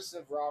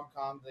subversive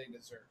rom-com they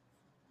deserve.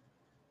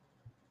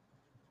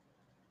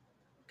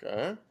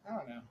 Okay. I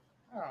don't know.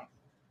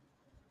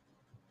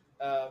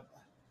 Uh,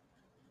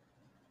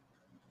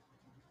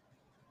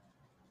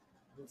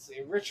 let's see.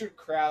 Richard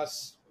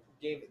Krause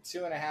gave it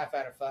 2.5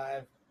 out of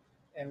 5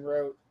 and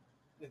wrote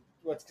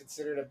what's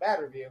considered a bad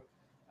review.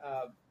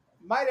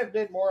 Might have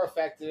been more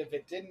effective if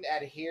it didn't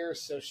adhere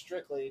so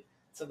strictly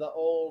to the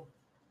old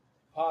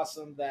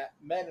possum that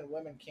men and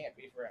women can't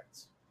be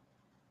friends.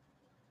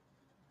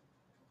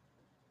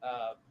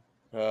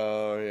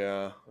 Oh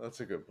yeah, that's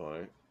a good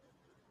point.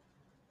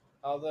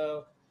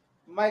 Although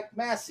Mike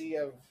Massey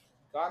of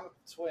Gone with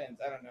the Twins,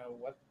 I don't know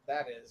what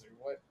that is or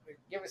what.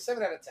 Give it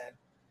 7 out of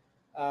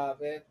 10.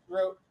 It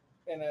wrote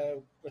in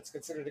what's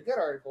considered a good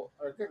article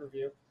or a good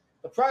review.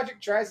 The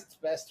project tries its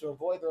best to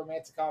avoid the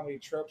romantic comedy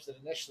tropes it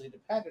initially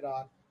depended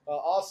on, while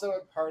also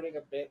imparting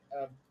a bit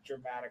of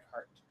dramatic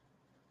heart.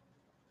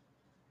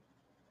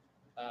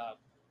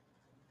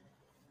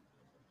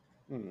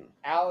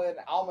 Alan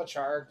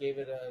Almachar gave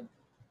it a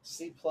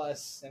C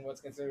plus in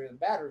what's considered a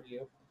bad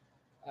review,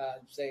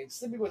 saying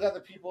Sleeping with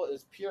Other People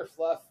is pure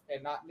fluff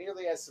and not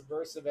nearly as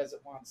subversive as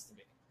it wants to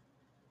be.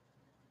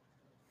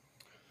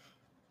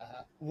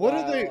 What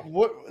are they?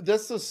 What?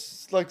 That's the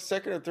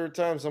second or third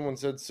time someone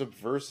said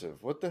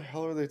subversive. What the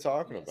hell are they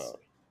talking about?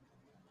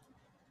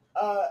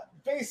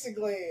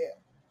 Basically,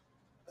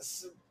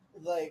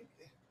 like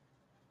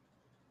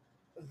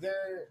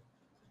they're.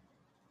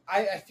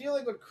 I feel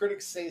like when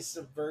critics say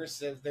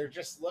subversive, they're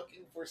just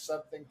looking for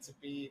something to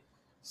be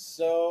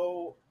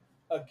so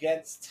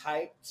against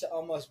type to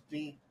almost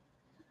be.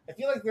 I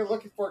feel like they're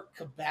looking for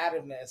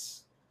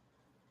combativeness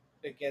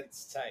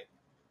against type,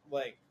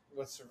 like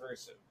with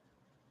subversive.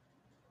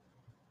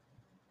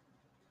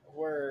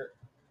 Where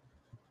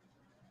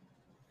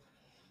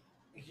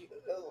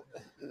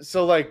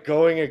so like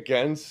going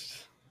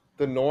against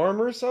the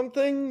norm or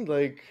something,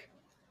 like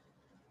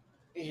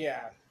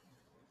yeah,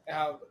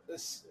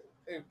 this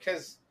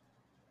because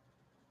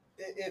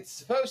it's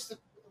supposed to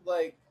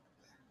like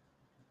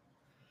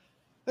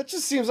that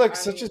just seems like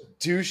such a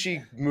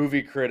douchey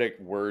movie critic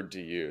word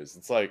to use.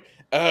 It's like,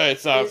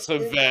 it's not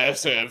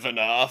subversive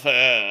enough.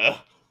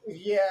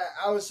 Yeah,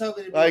 I was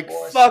hoping to be like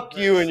more fuck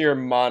subversive. You and your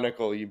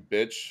monocle, you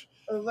bitch.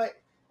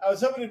 Like I was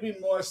hoping to be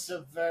more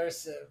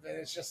subversive, and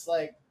it's just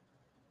like,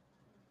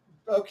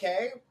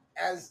 okay,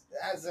 as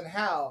in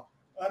how?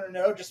 I don't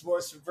know, just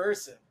more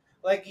subversive.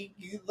 Like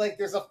you like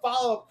there's a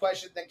follow-up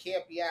question that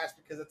can't be asked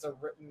because it's a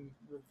written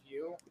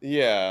review.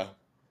 Yeah.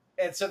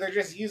 And so they're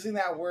just using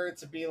that word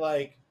to be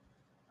like,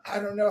 I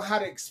don't know how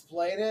to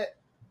explain it,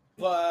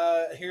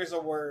 but here's a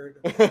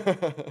word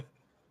that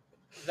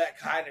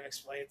kind of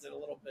explains it a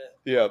little bit.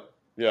 Yep.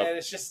 And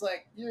it's just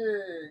like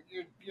you're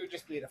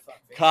just being a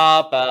fuckface.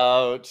 Cop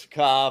out.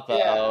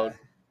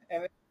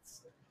 And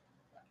it's,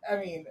 I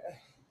mean,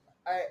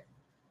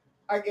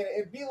 I get it.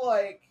 It'd be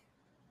like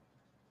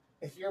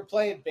if you're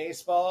playing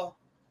baseball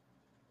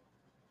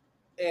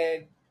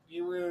and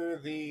you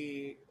were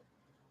it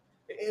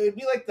would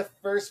be like the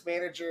first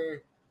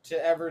manager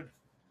to ever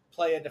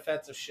play a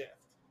defensive shift.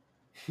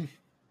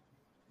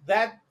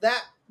 that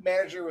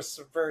manager was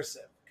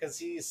subversive because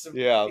he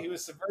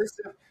was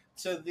subversive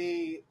to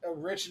the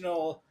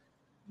original,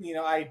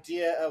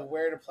 idea of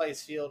where to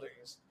place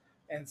fielders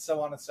and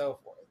so on and so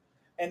forth.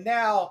 And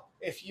now,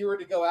 if you were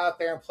to go out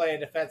there and play a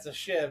defensive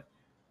shift,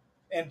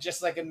 and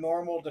just like a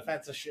normal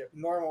defensive shift,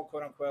 normal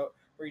quote unquote,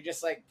 where you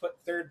just like put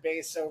third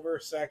base over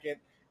second,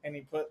 and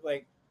you put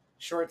like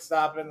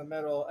shortstop in the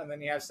middle, and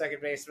then you have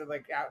second baseman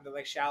like out into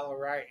like shallow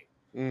right,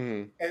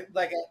 and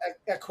like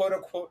a quote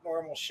unquote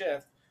normal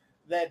shift,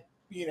 that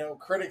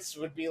critics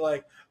would be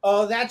like,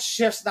 oh, that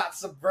shift's not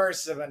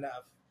subversive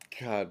enough.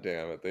 God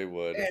damn it, they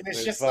would. And it's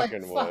they just like,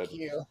 fuck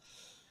you.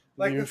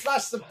 Like, it's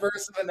not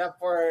subversive enough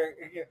for.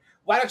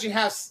 Why don't you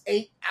have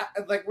 8?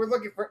 Like, we're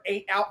looking for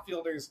 8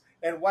 outfielders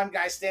and one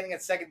guy standing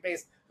at second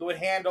base who would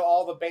handle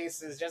all the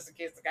bases just in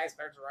case the guy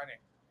starts running.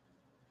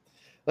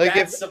 Like,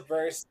 That's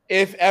subversive.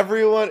 If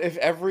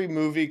every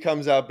movie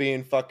comes out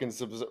being fucking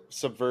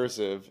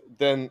subversive,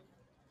 then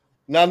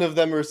none of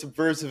them are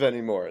subversive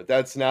anymore.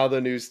 That's now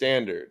the new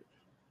standard.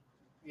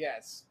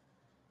 Yes.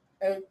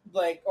 And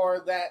like,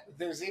 or that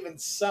there's even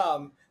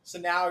some. So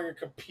now you're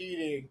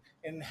competing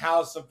in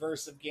how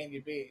subversive can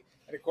you be?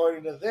 And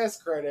according to this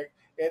critic,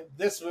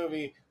 this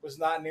movie was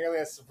not nearly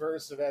as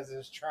subversive as it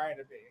was trying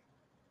to be.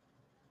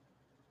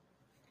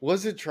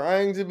 Was it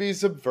trying to be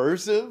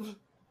subversive?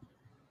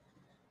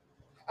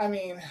 I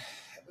mean,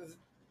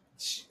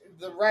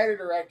 the writer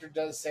director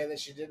does say that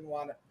she didn't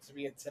want it to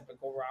be a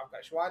typical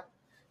rom-com.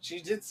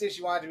 She did say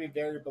she wanted to be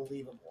very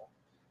believable.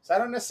 So I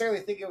don't necessarily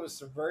think it was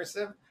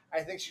subversive.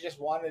 I think she just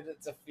wanted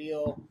it to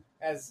feel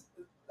as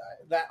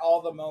that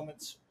all the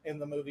moments in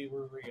the movie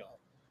were real.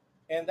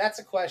 And that's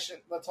a question.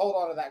 Let's hold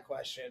on to that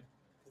question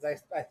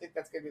because I think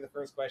that's going to be the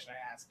first question I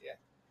ask you.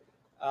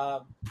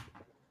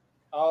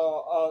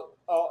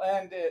 I'll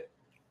end it.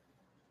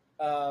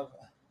 I'll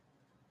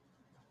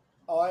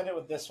end it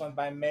with this one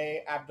by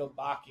May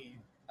Abdelbaki,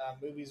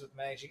 Movies with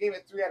May. She gave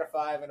it 3 out of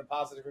 5 and a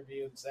positive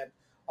review and said,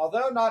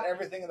 although not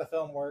everything in the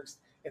film works,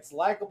 it's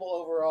likable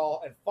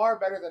overall and far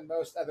better than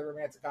most other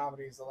romantic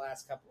comedies the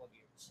last couple of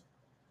years.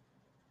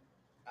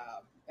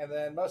 And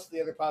then most of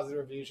the other positive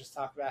reviews just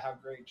talk about how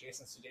great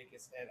Jason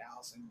Sudeikis and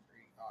Alison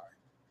Brie are.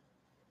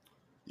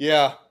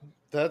 Yeah,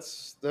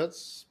 that's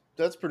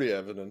pretty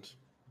evident.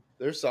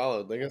 They're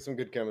solid. They got some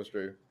good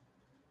chemistry.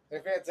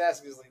 They're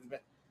fantastic as leads.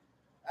 But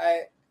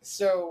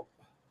so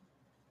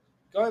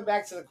going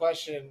back to the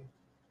question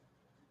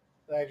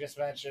that I just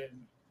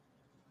mentioned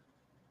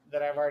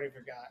that I've already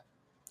forgot.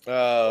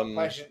 What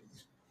question?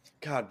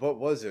 God, what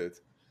was it?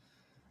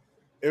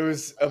 It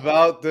was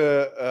about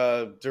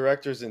the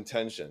director's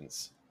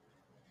intentions.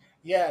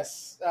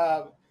 Yes.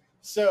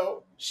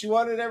 So she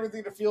wanted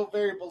everything to feel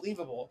very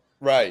believable.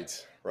 Right.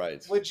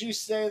 Would you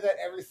say that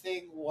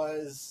everything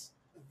was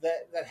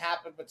that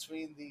happened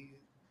between the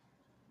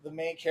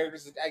main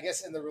characters, I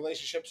guess, in the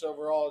relationships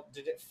overall,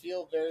 did it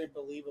feel very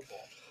believable?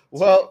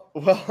 Well,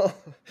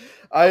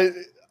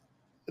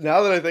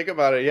 now that I think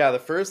about it, yeah, the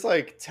first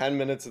like 10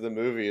 minutes of the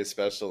movie,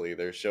 especially,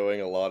 they're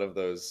showing a lot of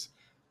those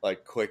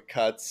like quick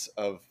cuts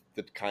of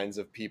the kinds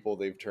of people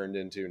they've turned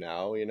into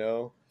now, you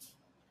know?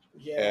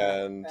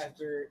 Yeah. And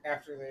after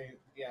they,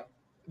 yeah.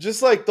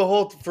 Just like the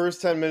whole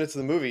first 10 minutes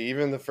of the movie,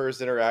 even the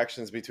first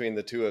interactions between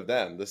the two of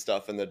them, the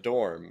stuff in the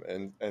dorm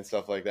and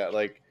stuff like that.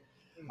 Like,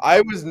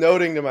 I was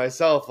noting to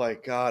myself,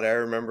 like, God, I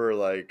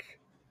remember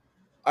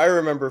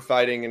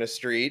fighting in a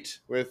street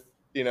with,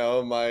 you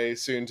know, my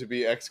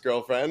soon-to-be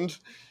ex-girlfriend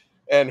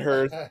and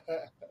her,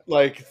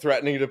 like,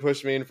 threatening to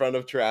push me in front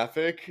of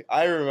traffic.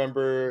 I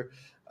remember,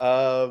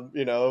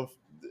 you know,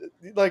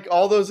 like,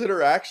 all those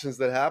interactions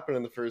that happen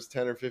in the first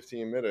 10 or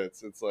 15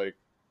 minutes. It's like,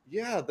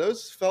 yeah,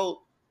 those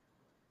felt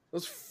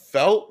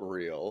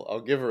real.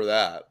 I'll give her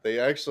that. They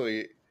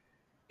actually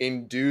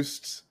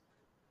induced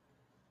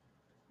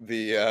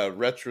the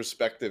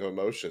retrospective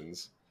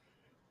emotions,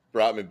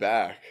 brought me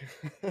back.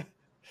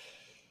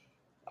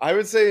 I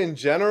would say in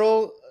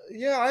general,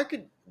 yeah,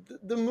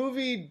 the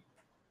movie,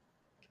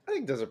 I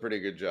think, does a pretty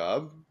good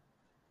job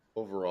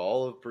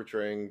overall of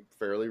portraying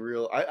fairly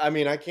real. I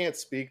mean, I can't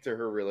speak to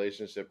her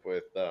relationship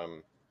with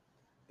the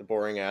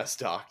boring ass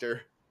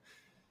doctor,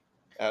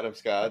 Adam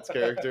Scott's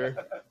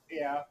character.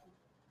 Yeah.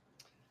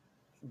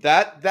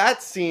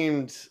 That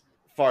seemed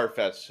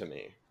far-fetched to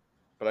me.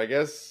 But I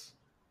guess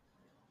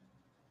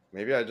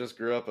maybe I just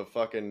grew up a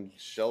fucking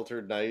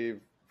sheltered,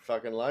 naive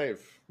fucking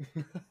life.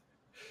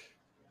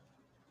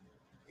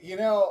 You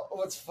know,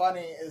 what's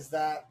funny is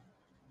that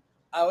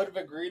I would have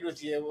agreed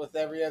with you with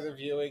every other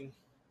viewing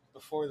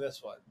before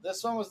this one.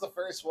 This one was the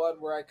first one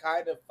where I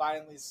kind of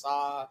finally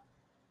saw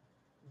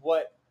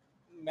what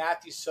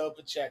Matthew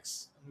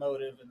Sobchak's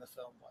motive in the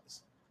film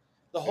was.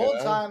 The whole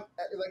time,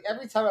 like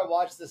every time I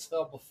watched this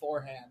film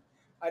beforehand,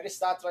 I just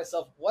thought to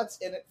myself, what's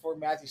in it for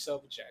Matthew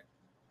Sobchak?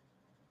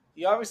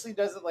 He obviously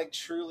doesn't like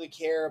truly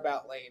care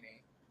about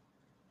Lainey.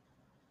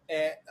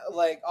 And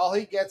like all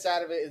he gets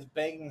out of it is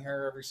banging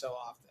her every so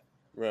often.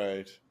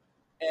 Right.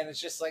 And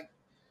it's just like,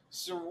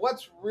 so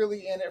what's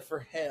really in it for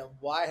him?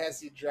 Why has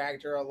he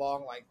dragged her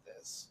along like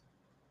this?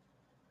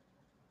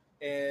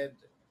 And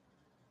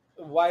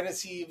why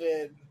does he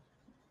even...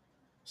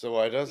 So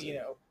why does he? You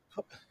know,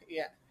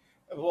 yeah.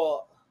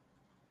 Well,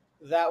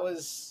 that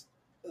was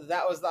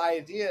the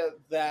idea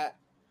that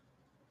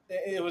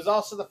it was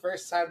also the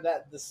first time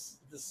that the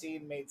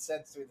scene made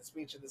sense to me, the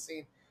speech in the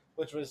scene,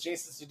 which was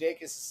Jason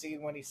Sudeikis'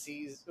 scene when he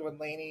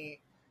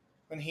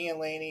and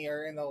Lainey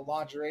are in the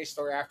lingerie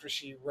store after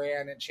she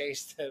ran and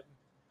chased him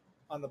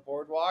on the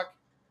boardwalk.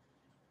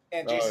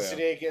 And Jason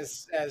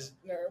Sudeikis, as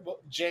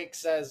Jake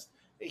says,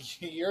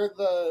 you're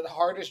the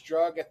hardest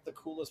drug at the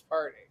coolest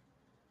party.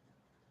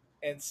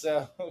 And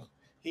so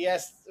he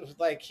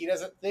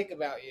doesn't think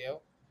about you.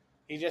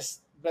 He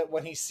just but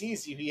when he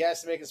sees you, he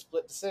has to make a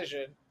split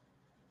decision.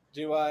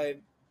 Do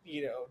I,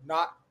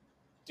 not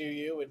do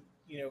you and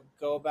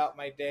go about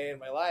my day and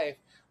my life,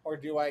 or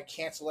do I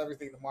cancel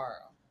everything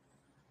tomorrow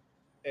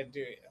and do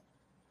you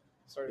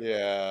sort of thing?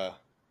 Yeah.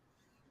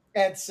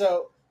 And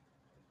so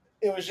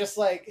it was just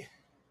like,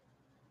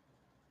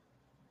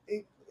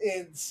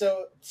 and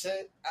so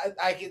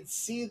I can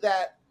see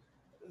that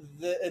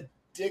the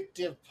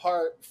addictive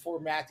part for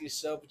Matthew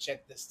Sobchak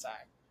this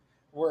time,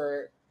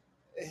 where,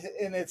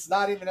 and it's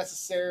not even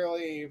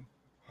necessarily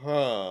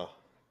Huh.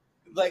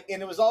 like,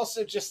 and it was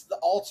also just the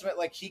ultimate,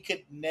 like, he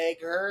could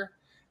nag her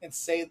and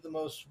say the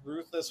most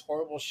ruthless,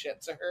 horrible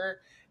shit to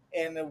her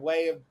in a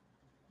way of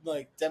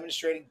like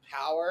demonstrating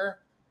power,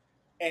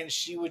 and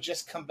she would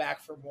just come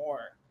back for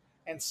more.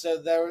 And so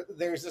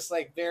there's this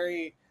like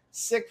very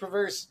sick,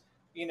 perverse,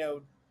 you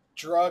know,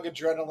 drug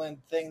adrenaline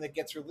thing that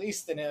gets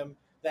released in him,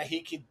 that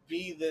he could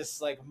be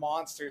this like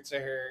monster to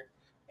her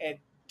and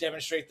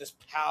demonstrate this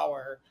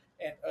power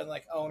and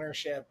like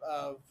ownership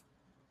of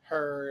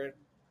her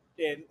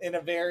in a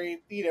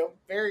very,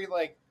 very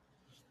like,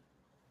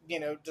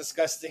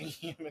 disgusting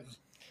human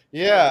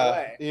Yeah.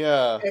 way.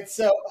 Yeah. And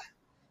so,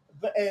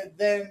 but and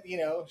then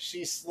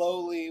she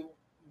slowly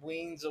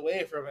weans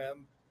away from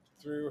him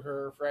through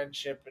her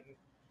friendship and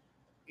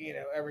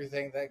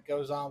everything that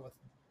goes on with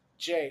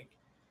Jake.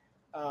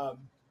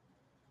 Um,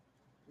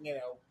 you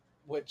know,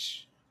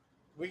 which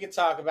we could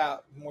talk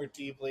about more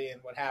deeply in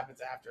what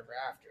happens after.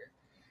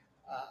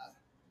 Uh,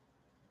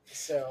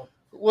 so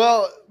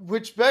Well,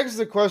 which begs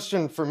the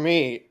question for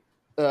me,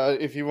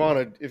 if you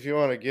want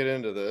to get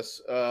into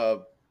this, yeah.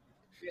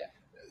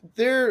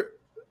 their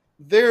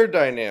their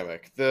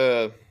dynamic,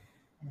 Mhm.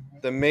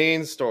 the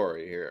main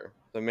story here,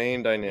 the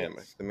main dynamic,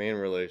 Yes. the main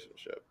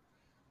relationship.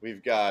 We've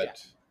Yeah.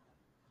 got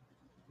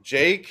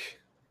Jake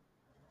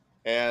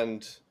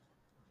and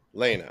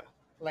Lena,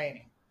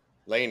 Laney.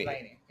 Laney,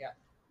 Laney. Yeah.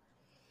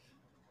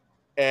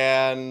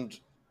 and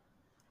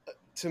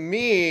to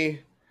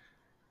me,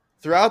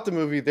 throughout the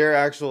movie, their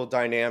actual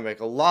dynamic,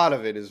 a lot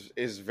of it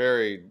is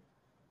very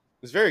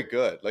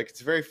good. Like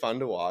it's very fun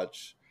to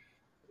watch.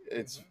 Mm-hmm.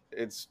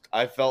 It's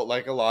I felt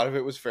like a lot of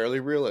it was fairly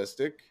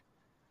realistic,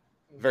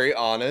 Mm-hmm. very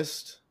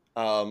honest.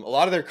 A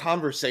lot of their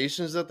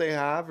conversations that they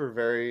have are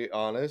very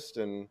honest,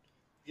 and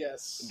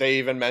Yes. they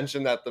even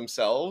mention that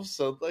themselves.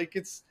 So like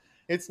it's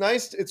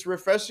nice, it's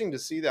refreshing to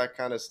see that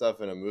kind of stuff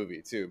in a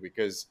movie too,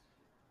 because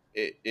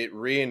it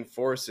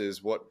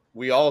reinforces what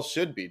we all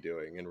should be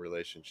doing in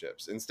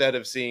relationships instead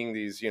of seeing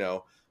these,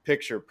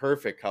 picture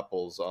perfect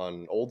couples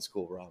on old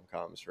school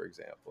rom-coms, for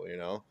example.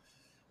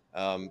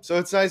 So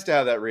it's nice to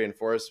have that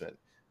reinforcement.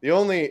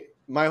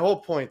 My whole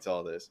point to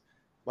all this,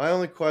 my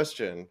only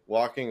question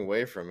walking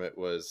away from it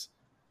was,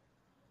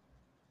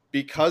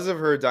 because of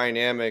her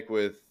dynamic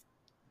with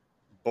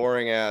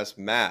boring ass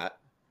Matt,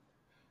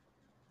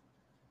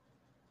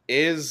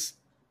 is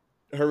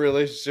her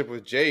relationship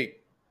with Jake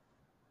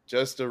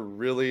just a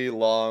really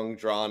long,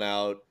 drawn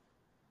out,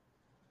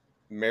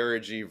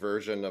 marriagey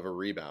version of a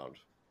rebound?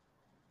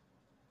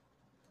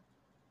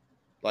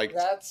 Like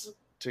That's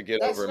to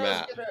get that's over what I was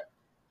Matt. gonna.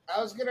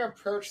 I was gonna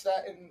approach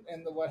that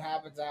in the what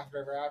happens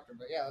after,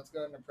 but yeah, let's go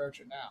ahead and approach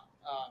it now.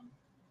 I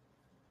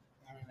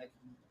mean, I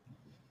can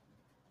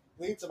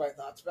lead to my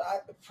thoughts, but I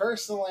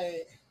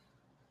personally,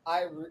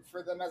 I root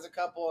for them as a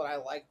couple, and I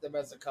like them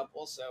as a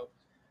couple. So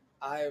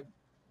I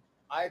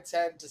I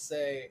tend to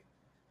say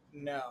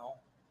no,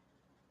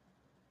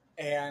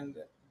 and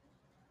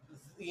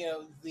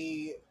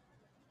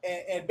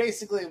and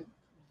basically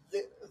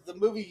the the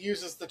movie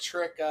uses the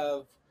trick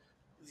of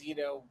you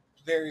know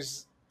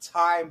there's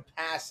time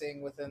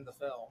passing within the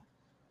film.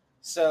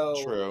 So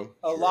True,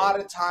 a true. lot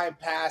of time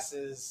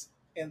passes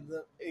in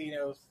the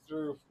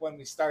through when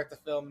we start the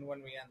film and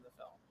when we end the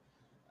film.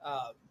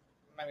 Um,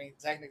 I mean,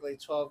 technically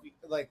 12,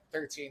 like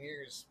 13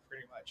 years,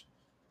 pretty much,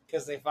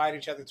 because they fight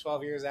each other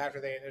 12 years after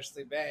they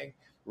initially bang,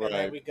 and then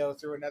Right, we go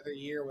through another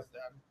year with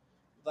them.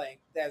 Like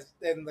that's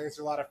then there's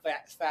a lot of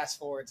fast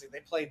forwards. Like, they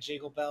play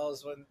Jingle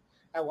Bells when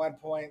at one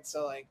point,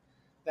 so like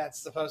that's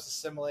supposed to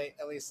simulate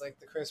at least like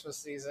the Christmas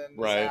season is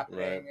right, right.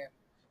 happening,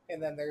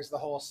 and then there's the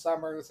whole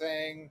summer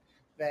thing.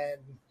 Then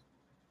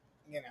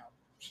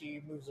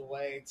she moves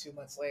away 2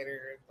 months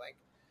later, like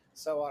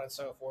so on and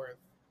so forth.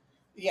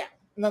 Yeah,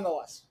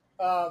 nonetheless.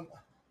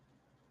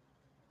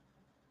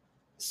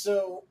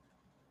 So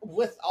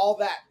with all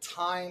that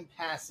time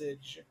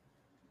passage,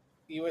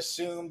 you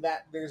assume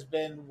that there's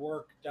been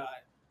work done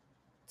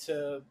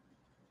to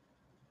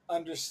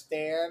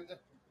understand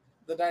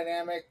the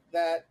dynamic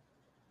that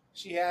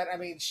she had. I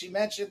mean, she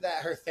mentioned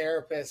that her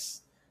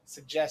therapist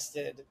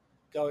suggested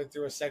going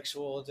through a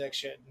sexual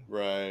addiction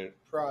Right.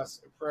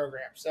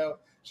 program. So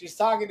she's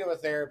talking to a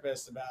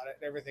therapist about it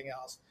and everything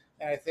else.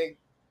 And I think,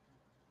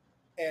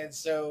 and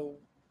so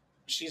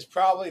she's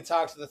probably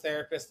talked to the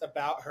therapist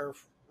about her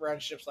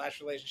friendship slash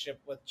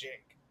relationship with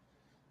Jake.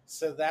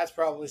 So that's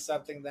probably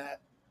something that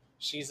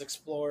she's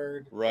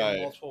explored in Right.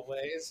 multiple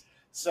ways.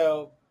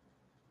 So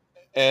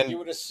you And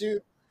would assume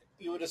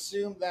you would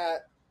assume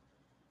that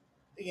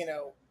you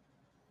know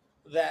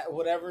that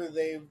whatever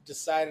they've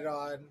decided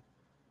on,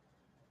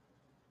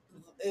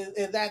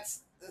 and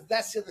that's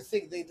the other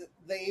thing.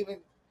 They even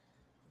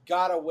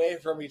got away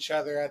from each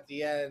other at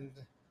the end,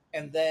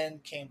 and then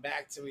came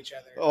back to each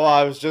other. Oh,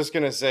 I was just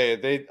gonna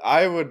say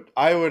I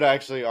would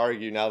actually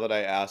argue, now that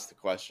I asked the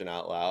question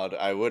out loud,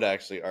 I would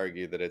actually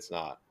argue that it's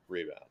not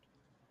Rebound,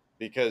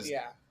 because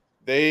Yeah.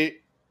 they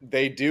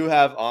they do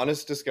have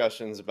honest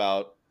discussions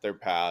about their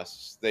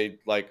pasts. They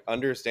like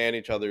understand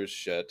each other's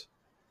shit.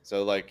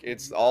 So like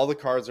it's all the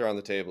cards are on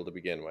the table to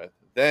begin with.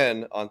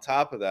 Then on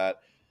top of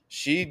that,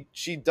 she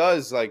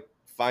does like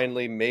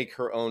finally make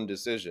her own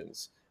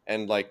decisions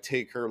and like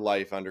take her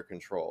life under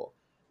control.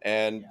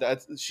 And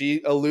that's,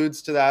 she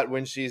alludes to that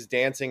when she's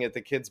dancing at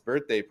the kid's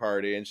birthday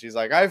party, and she's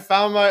like, I've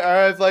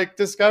like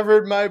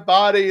discovered my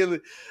body,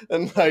 and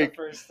like, the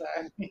first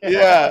time.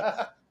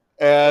 yeah.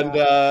 And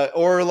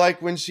or like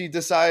when she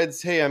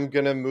decides, hey, I'm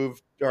gonna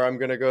move, or I'm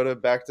gonna go to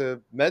back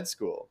to med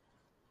school,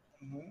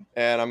 Mm-hmm.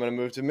 and I'm gonna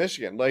move to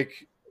Michigan.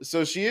 Like,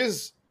 so she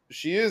is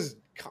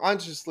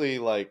consciously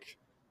like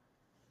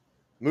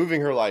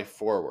moving her life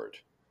forward.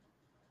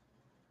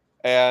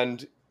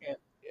 And Yeah.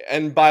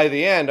 and by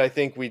the end, I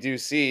think we do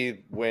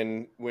see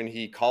when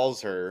he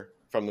calls her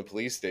from the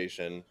police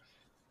station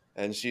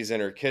and she's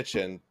in her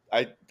kitchen.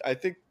 I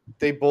think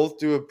they both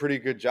do a pretty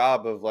good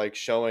job of like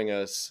showing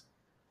us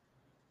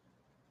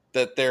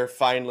that they're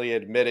finally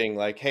admitting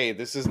like, hey,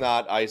 this is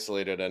not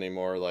isolated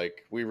anymore,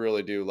 like we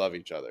really do love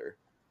each other.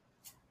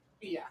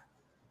 Yeah.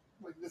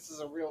 Like this is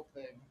a real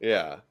thing.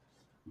 Yeah,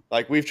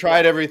 like we've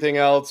tried everything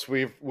else,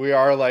 we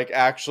are like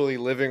actually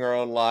living our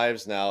own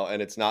lives now,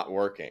 and it's not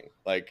working,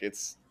 like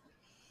it's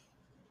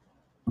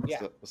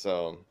Yeah.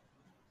 so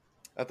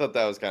I thought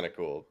that was kind of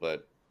cool.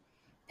 But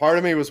part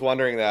of me was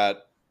wondering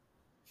that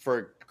for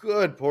a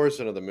good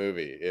portion of the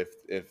movie,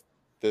 if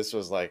this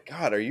was like,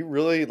 God, are you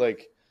really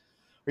like,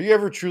 are you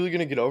ever truly going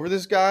to get over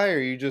this guy, or are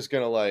you just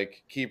going to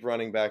like keep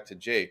running back to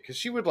Jake? Because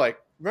she would like,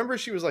 remember,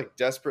 she was like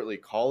desperately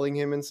calling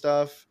him and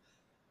stuff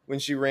when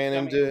she ran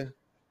into,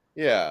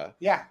 yeah.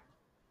 Yeah.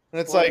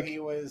 And it's Or like, when he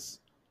was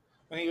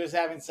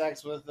having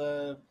sex with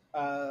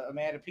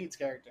Amanda Pete's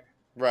character.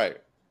 right.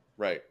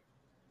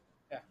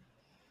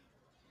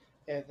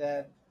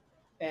 Yeah.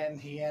 And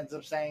he ends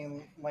up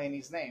saying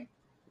Laney's name.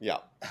 Yeah.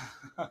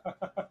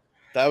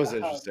 That was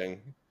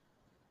interesting.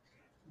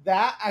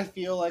 That I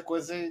feel like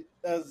was a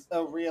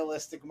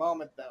realistic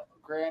moment, though.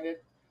 Granted,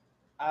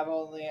 I've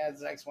only had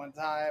sex one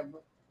time.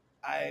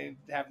 I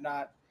have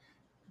not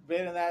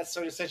been in that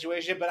sort of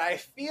situation, but I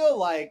feel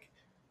like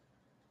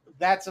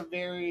that's a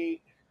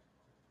very,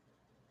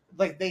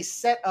 like, they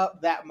set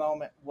up that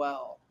moment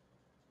well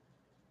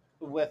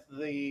with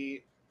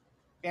the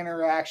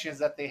interactions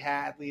that they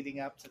had leading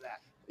up to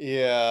that.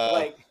 Yeah.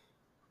 Like,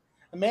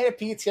 Amanda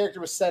Pete's character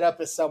was set up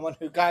as someone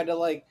who kind of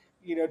like,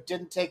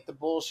 didn't take the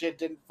bullshit,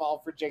 didn't fall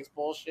for Jake's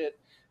bullshit,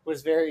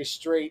 was very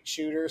straight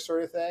shooter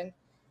sort of thing.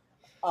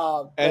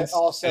 But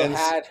also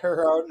had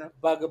her own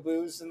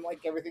bugaboos and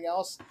like everything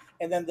else.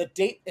 And then the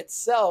date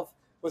itself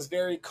was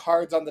very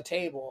cards on the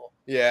table.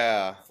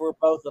 Yeah. For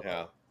both of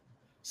them.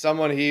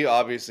 Someone he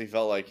obviously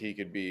felt like he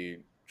could be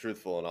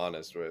truthful and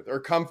honest with, or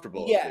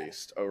comfortable at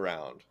least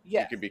around.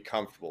 Yeah. He could be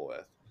comfortable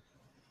with.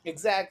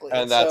 Exactly.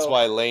 And that's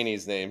why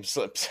Laney's name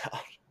slips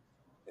out.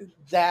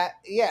 That,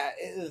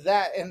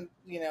 and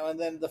and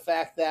then the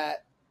fact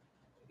that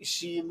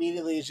she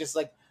immediately is just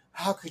like,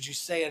 how could you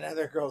say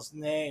another girl's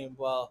name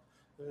while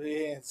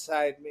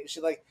inside me?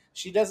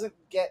 She doesn't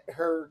get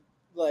her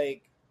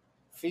like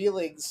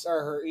feelings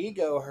or her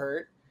ego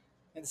hurt.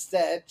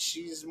 Instead,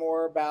 she's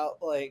more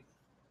about like,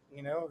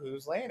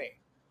 who's Laney?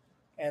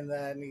 And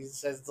then he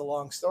says the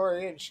long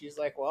story, and she's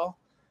like, well,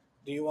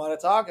 do you want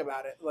to talk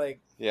about it? Like,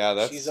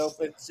 she's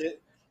open to.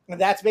 And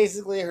that's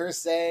basically her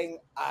saying,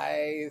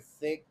 I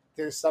think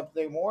there's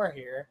something more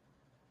here.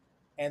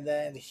 And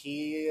then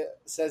he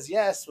says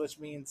yes, which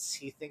means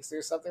he thinks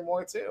there's something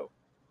more too.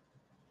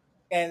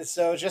 And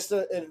so just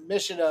an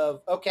admission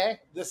of, okay,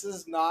 this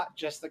is not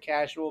just a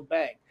casual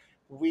bang.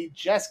 We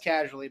just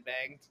casually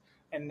banged,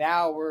 and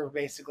now we're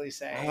basically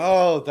saying,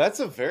 oh, that's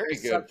a very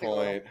good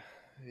point.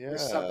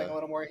 There's something a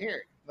little more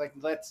here. Like,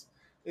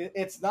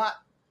 it's not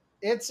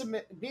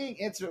intimate. Being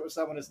intimate with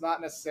someone is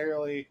not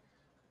necessarily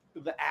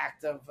the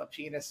act of a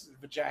penis,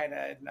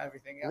 vagina, and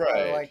everything else.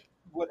 Right. Like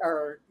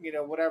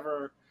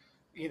whatever,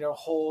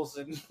 holes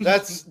and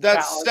that's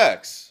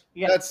sex.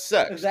 Yeah, that's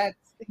sex. The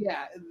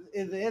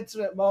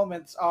intimate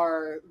moments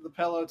are the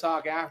pillow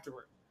talk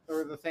afterward,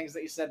 or the things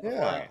that you said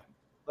beforehand.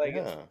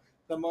 It's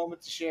the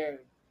moment to share.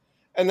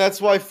 And that's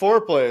why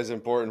foreplay is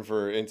important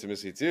for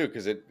intimacy too,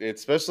 because it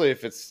especially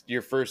if it's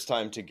your first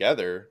time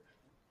together,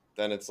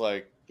 then it's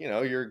like,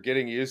 you're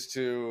getting used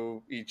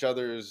to each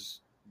other's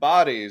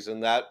bodies,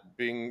 and that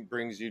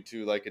brings you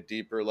to like a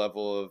deeper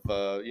level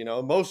of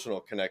emotional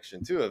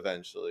connection too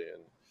eventually.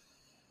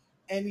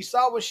 And you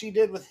saw what she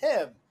did with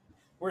him,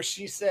 where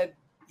she said,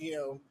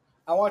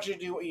 I want you to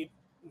do what you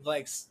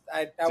like.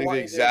 I want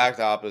the exact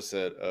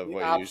opposite of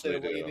what you usually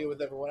do. What you do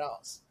with everyone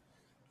else.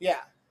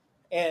 Yeah.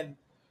 And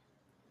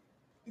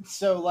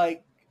so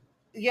like,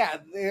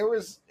 there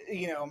was,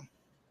 you know,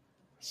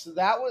 so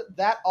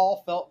that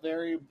all felt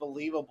very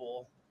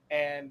believable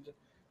and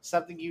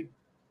something you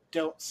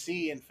don't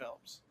see in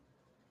films.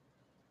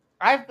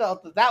 I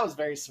felt that was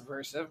very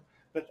subversive,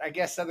 but I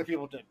guess other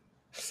people didn't.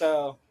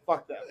 So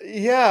fuck them.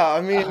 Yeah,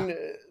 I mean,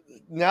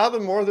 now the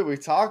more that we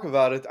talk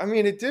about it, I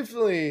mean, it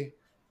definitely,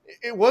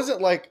 it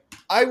wasn't like,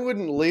 I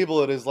wouldn't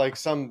label it as like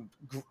some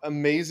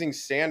amazing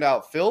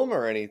standout film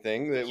or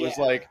anything. That was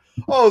Yeah. like,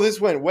 oh, this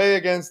went way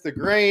against the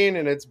grain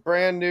and it's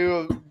brand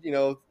new,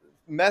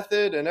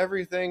 method and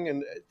everything,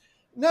 and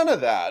none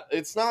of that.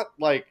 It's not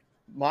like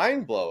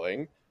mind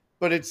blowing,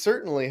 but it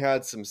certainly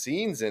had some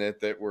scenes in it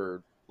that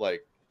were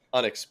like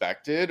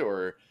unexpected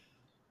or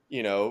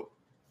you know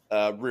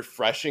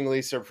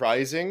refreshingly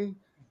surprising,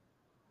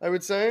 I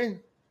would say.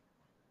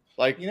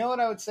 Like, You know what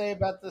I would say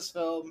about this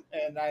film,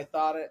 and I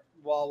thought it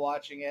while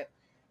watching it,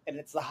 and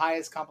it's the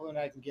highest compliment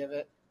I can give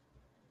it,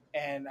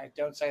 and I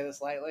don't say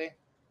this lightly.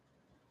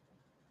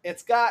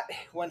 It's got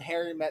When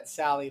Harry Met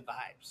Sally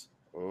vibes.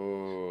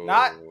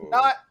 Not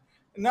oh,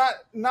 not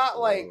not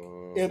like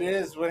it oh,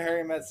 is When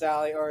Harry Met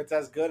Sally or it's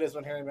as good as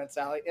When Harry Met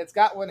Sally. It's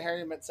got When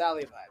Harry Met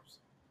Sally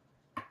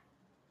vibes.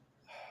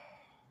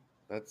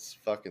 that's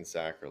fucking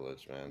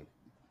sacrilege, man.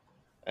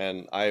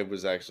 And I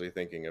was actually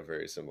thinking a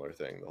very similar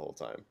thing the whole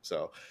time.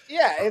 So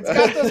Yeah, it's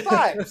got those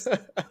vibes.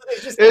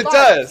 It's just the it vibes.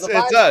 does. The It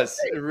vibes are does.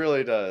 It great.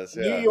 really does.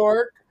 New Yeah.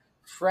 York,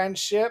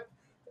 friendship,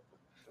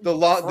 The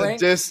frank,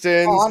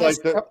 distance, like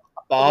honest, the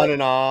on like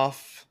and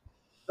off.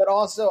 but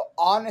also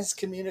honest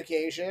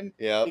communication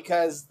Yep.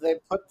 because they're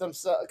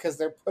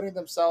putting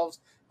themselves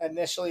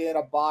initially in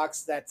a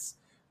box that's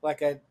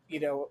like a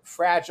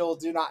fragile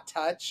do not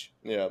touch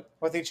Yep.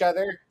 with each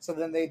other, so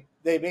then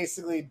they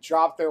basically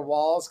drop their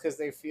walls because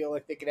they feel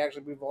like they can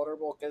actually be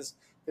vulnerable because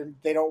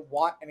they don't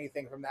want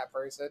anything from that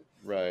person,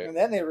 Right. and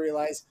then they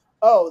realize,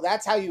 oh,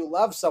 that's how you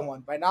love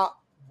someone, by not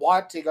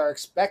wanting or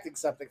expecting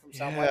something from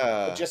someone,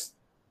 but Yeah. just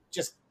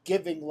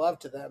giving love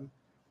to them,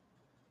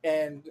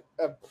 and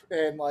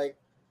like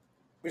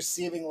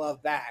receiving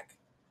love back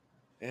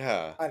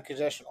Yeah.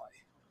 unconditionally.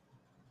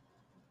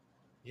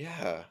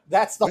 Yeah.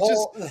 That's the Which is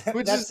whole.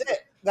 which That's is it.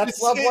 That's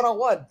it's love it,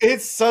 101.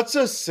 it's such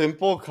a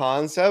simple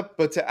concept,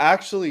 but to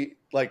actually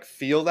like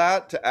feel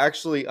that, to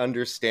actually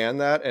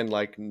understand that and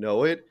like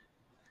know it,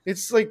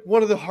 it's like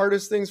one of the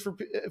hardest things for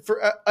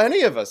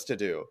any of us to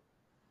do.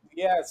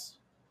 Yes,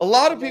 A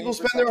lot a of people million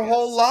spend percent their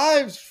whole yes.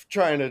 lives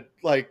trying to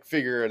like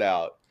figure it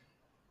out.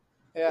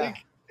 Yeah, Like,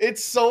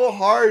 it's so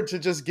hard to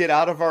just get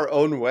out of our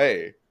own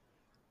way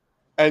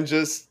and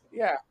just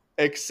yeah,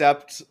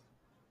 accept,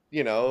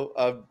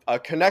 a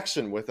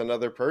connection with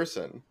another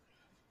person.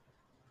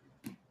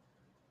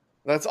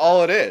 That's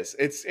all it is.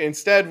 It's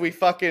instead we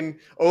fucking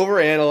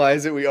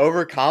overanalyze it, we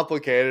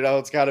overcomplicate it. Oh,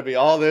 it's got to be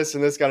all this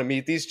and this, got to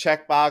meet these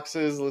check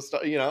boxes. It's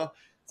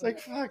like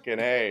fucking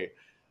hey,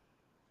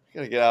 we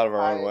gotta get out of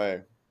our own I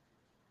way.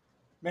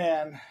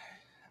 man,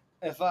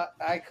 if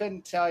I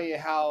couldn't tell you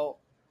how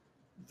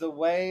the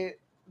way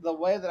the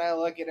way that I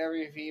look at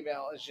every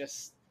female is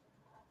just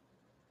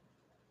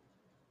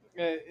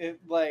it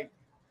like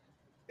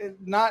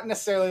not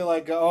necessarily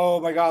like, oh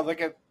my god,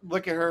 look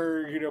at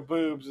her,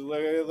 boobs,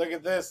 look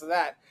at this and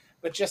that,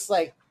 but just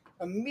like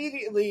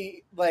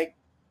immediately, like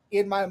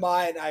in my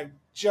mind I'm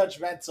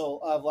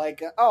judgmental of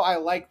like, oh, I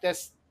like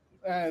this,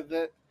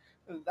 that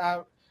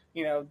uh,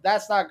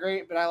 that's not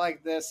great, but I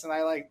like this, and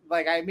I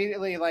like I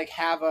immediately like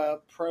have a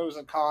pros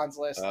and cons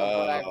list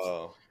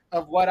Oh,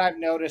 of what I've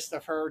noticed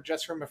of her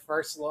just from a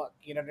first look.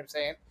 You know what I'm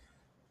saying?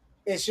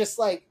 It's just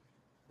like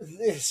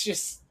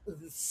it's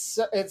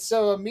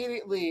so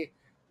immediately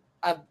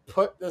I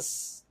put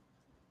this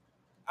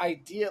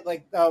idea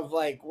like of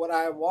like what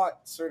I want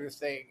sort of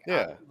thing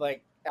yeah.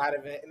 out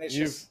of it, and it's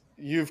You've just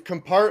you've yeah,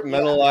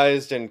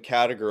 compartmentalized and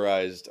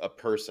categorized a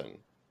person,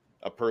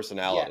 a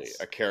personality,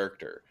 a yes,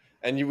 character.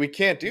 And we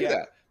can't do yeah,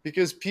 that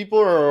because people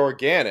are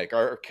organic.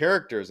 Our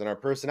characters and our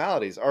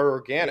personalities are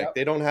organic. yep,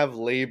 They don't have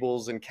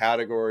labels and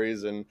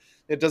categories, and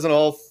it doesn't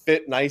all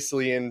fit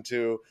nicely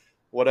into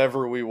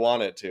whatever we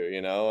want it to,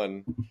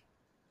 and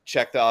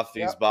check off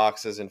these yep,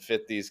 boxes and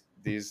fit these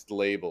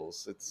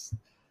labels. It's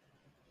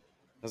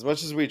as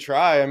much as we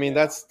try. I mean,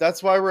 yeah.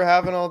 that's why we're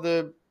having all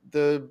the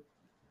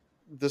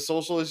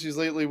social issues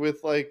lately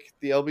with like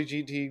the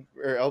LBGT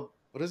or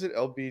what is it?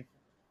 LB,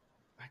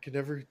 I can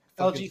never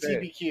fucking say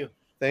it. LGBTQ,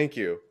 Thank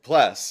you.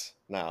 Plus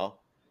now.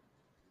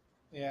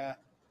 yeah,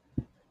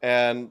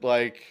 And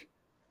like,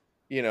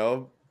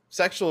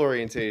 sexual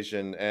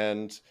orientation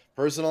and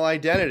personal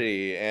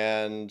identity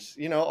and,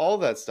 all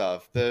that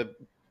stuff. The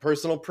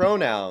personal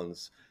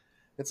pronouns.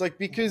 It's like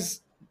hmm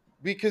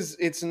because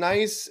it's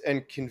nice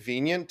and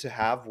convenient to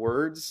have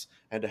words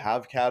and to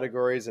have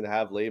categories and to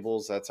have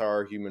labels. That's how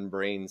our human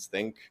brains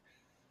think,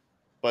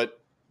 but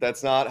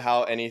that's not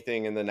how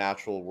anything in the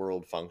natural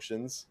world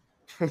functions.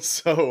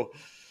 So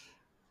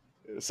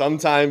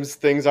sometimes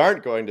things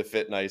aren't going to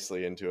fit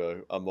nicely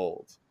into a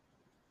mold.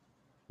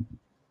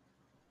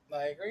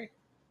 I agree.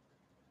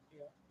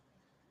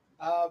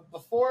 Yeah.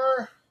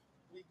 Before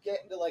we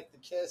get into like the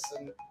kiss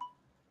and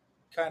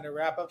kind of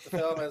wrap up the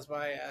film as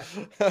my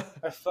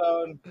my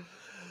phone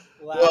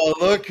Well,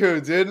 loudly. look who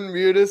didn't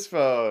mute his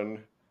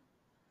phone.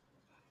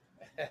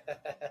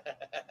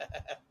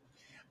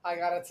 I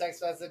got a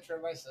text message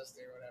from my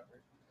sister or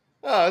whatever.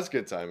 Oh, that's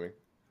good timing.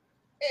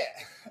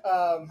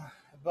 Yeah.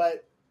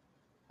 But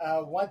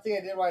one thing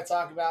I did want to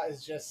talk about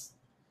is just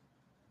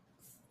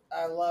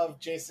I love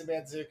Jason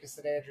Mantzoukas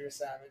and Andrea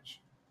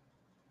Savage.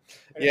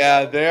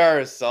 Yeah, they are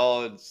a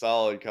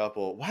solid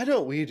couple. Why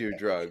don't we do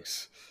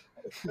drugs?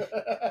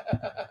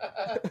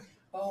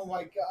 Oh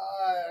my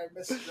god, I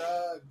miss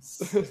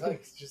drugs.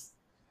 Like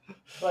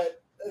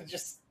but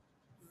just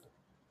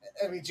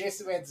I mean,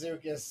 Jason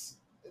Mantzoukas,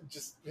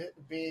 just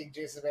being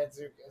Jason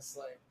Mantzoukas,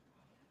 like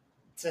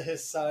to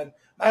his son,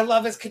 my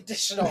love is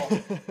conditional.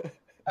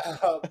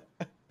 um,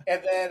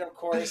 and then, of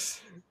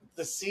course,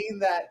 the scene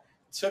that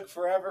took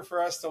forever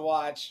for us to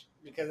watch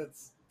because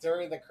it's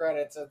during the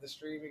credits and the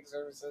streaming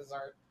services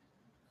aren't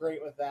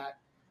great with that,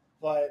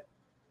 but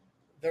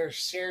their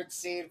shared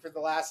scene for the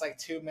last like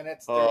 2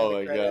 minutes during Oh the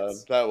my god,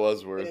 credits that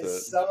was worth is it.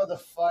 some of the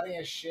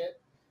funniest shit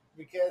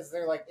because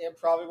they're like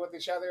improvising with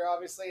each other,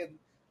 obviously, and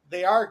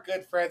they are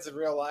good friends in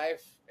real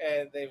life,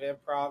 and they've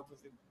improv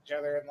with each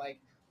other. And like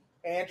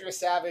Andrea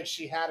Savage,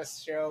 she had a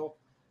show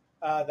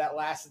that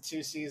lasted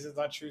 2 seasons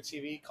on True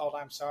TV called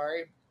 "I'm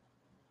Sorry,"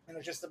 and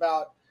it's just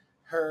about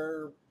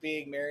her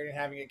being married and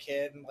having a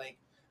kid, and like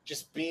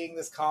just being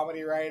this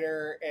comedy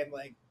writer and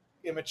like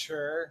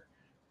immature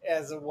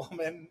as a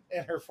woman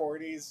in her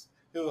 40s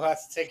who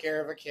has to take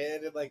care of a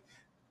kid and like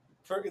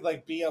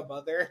be a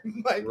mother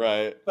like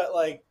Right.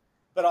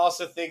 but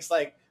also thinks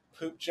like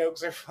poop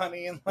jokes are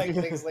funny and like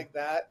things like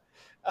that.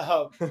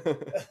 um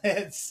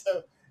and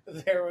so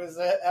there was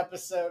an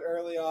episode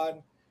early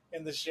on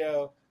in the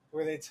show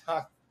where they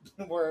talk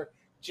where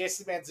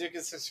Jason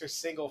Mantzoukas is her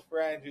single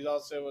friend who's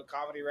also a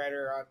comedy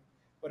writer on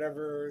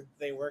whatever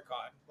they work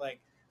on, like,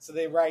 so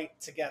they write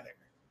together,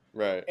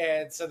 Right.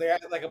 and so they're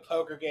at like a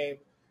poker game,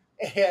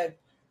 and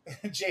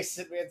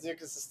Jason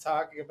Mantzoukas is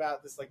talking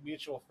about this like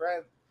mutual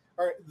friend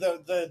or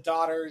the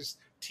daughter's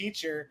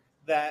teacher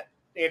that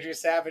Andrea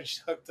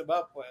Savage hooked him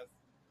up with,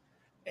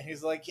 and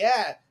he's like,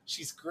 "Yeah,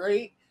 she's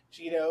great.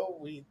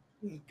 We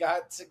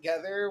got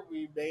together,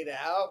 we made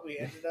out, we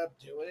ended up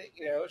doing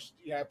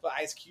it. I put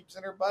ice cubes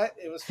in her butt.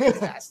 It was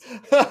fantastic."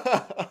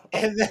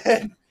 And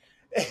then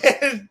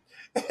and,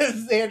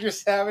 Andrea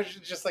Savage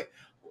is just like,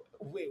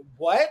 wait,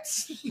 what?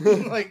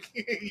 Like,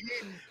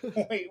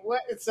 wait,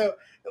 what? And so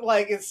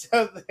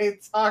they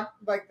talk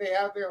like they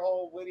have their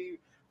whole witty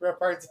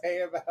repartee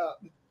about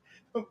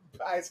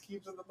ice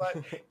cubes in the butt,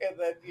 and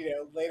then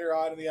later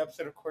on in the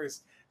episode, of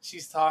course,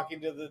 she's talking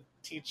to the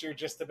teacher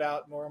just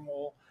about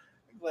normal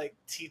like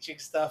teaching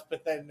stuff,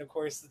 but then of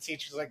course the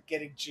teacher's like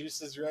getting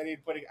juices ready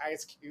and putting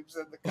ice cubes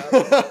in the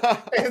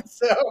cup, and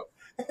so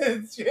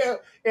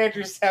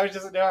Andrew Savage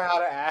doesn't know how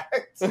to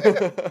act.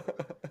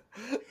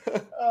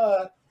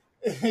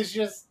 It's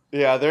just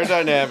Yeah, their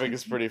dynamic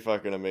is pretty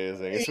fucking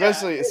amazing.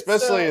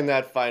 Especially in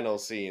that final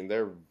scene.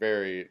 They're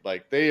very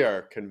like they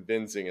are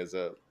convincing as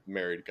a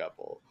married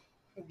couple.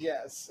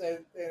 yes,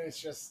 and it's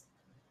just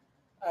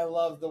I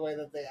love the way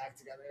that they act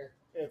together.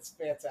 It's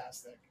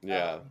fantastic.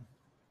 Yeah.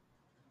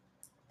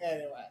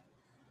 Anyway,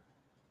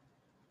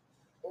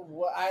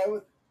 what I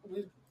would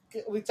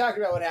we talked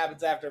about what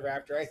happens after.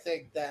 I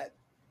think that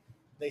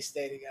they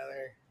stay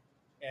together,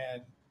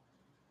 and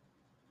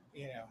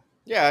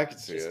Yeah, I could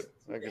see it.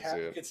 I could see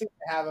it. Could seem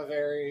to have a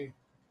very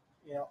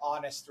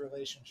honest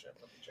relationship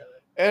with each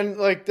other. And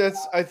like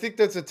I think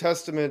that's a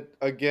testament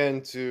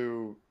again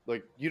to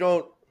like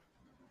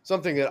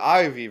something that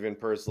I've even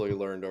personally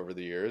learned over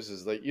the years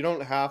is that you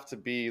don't have to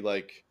be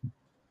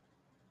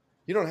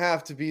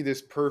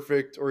this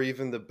perfect or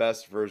even the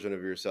best version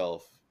of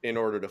yourself in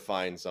order to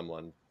find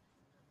someone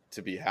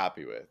to be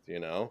happy with,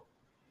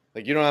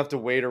 Like you don't have to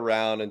wait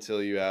around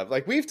until you have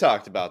like we've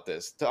talked about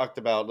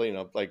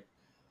like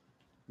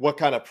what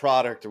kind of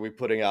product are we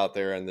putting out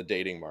there in the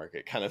dating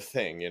market kind of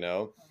thing,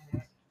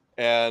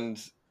 And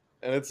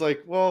it's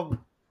like, well,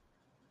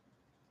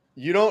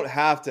 you don't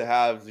have to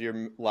have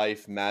your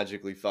life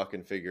magically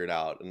fucking figured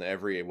out in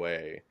every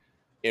way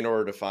in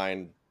order to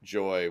find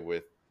joy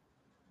with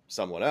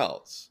someone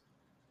else.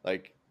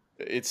 Like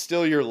it's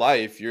still your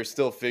life. You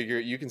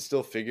can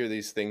still figure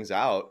these things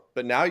out,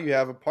 but now you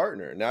have a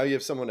partner. Now you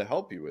have someone to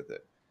help you with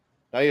it.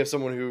 Now you have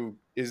someone who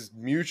is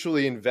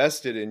mutually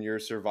invested in your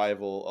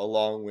survival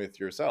along with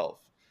yourself.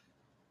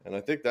 And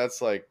I think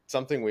that's like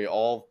something we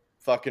all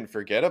fucking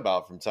forget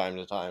about from time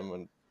to time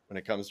when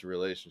it comes to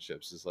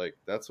relationships is like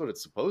that's what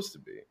it's supposed to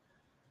be.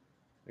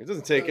 It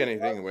doesn't take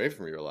anything away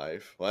from your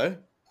life.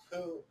 What?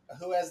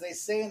 Who, as they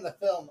say in the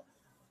film,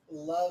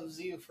 loves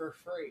you for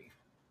free.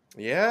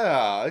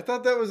 Yeah, I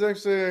thought that was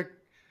actually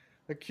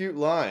a cute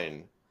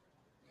line.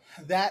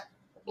 That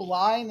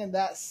line in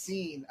that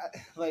scene,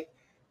 like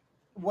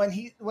when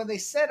they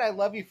said "I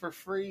love you for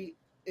free"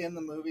 in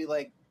the movie,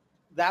 like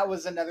that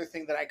was another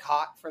thing that I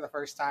caught for the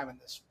first time in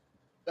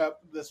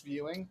this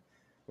viewing.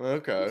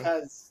 Okay.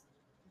 Because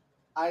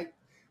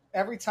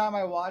every time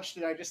I watched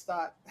it, I just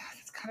thought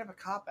that's kind of a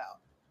cop out.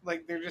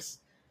 Like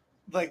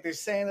like they're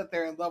saying that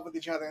they're in love with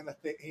each other and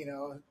that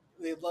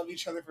they love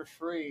each other for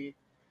free,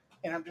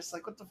 and I'm just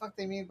like, what the fuck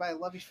they mean by "I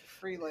love you for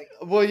free"? Like,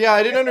 Well, yeah,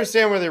 I didn't it's like,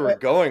 understand where they were but,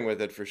 going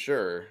with it for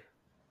sure.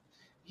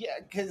 yeah,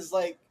 because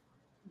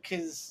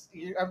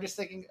I'm just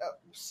thinking,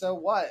 so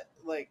what?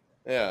 Like,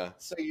 Yeah.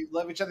 so you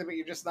love each other, but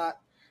you're just not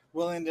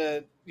willing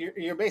to.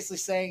 You're basically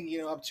saying,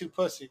 I'm too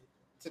pussy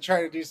to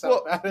try to do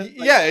something Well, about it.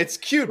 Like, yeah, it's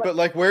cute, but, but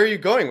like, where are you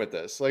going with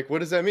this? Like, what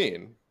does that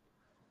mean?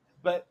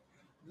 but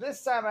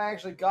this time I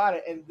actually got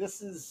it, and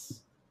this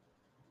is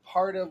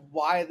part of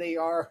why they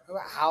are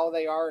how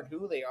they are and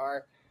who they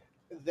are.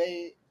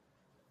 They,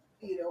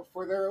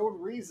 for their own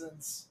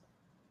reasons,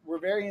 were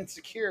very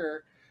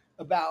insecure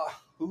about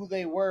who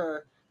they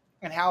were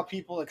and how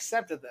people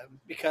accepted them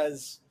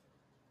because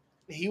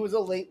he was a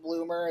late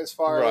bloomer as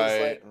far as Right,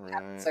 like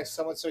having right. sex with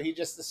someone, so he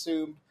just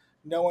assumed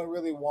no one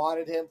really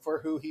wanted him for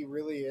who he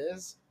really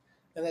is,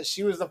 and that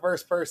she was the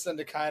first person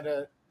to kind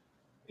of,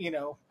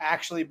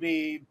 actually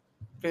be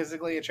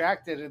physically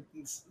attracted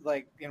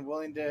and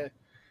willing to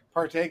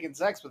partake in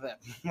sex with him,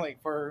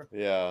 like for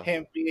Yeah.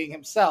 him being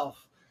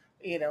himself,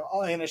 in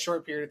a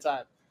short period of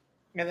time.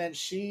 And then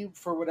she,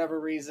 for whatever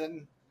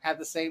reason, had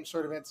the same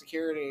sort of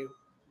insecurity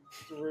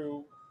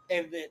through,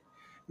 and it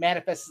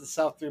manifests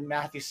itself through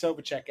Matthew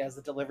Sobachek as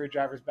the delivery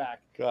driver's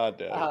back. God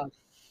damn it. Um,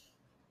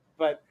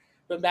 but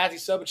Matthew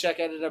Sobachek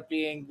ended up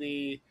being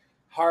the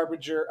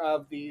harbinger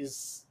of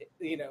these,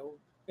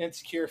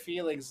 insecure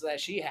feelings that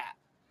she had.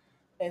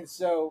 And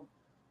so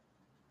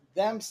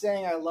them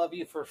saying "I love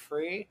you" for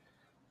free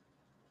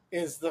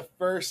is the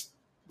first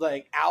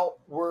like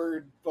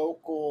outward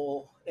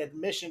vocal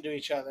admission to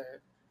each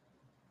other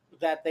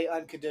that they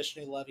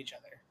unconditionally love each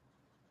other,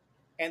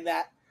 and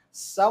that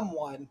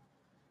someone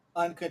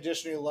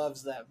unconditionally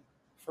loves them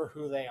for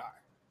who they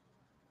are.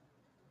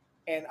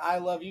 And "I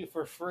love you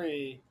for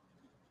free"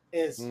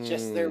 is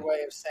just their Hmm.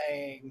 way of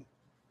saying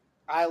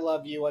 "I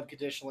love you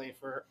unconditionally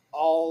for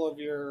all of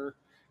your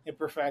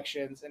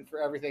imperfections and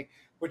for everything,"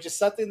 which is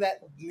something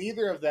that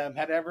neither of them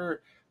had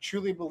ever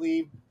truly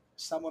believed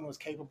someone was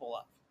capable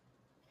of,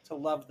 to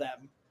love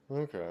them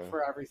Okay.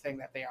 for everything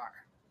that they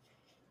are.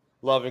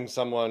 Loving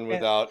someone And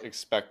without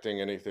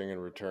expecting anything in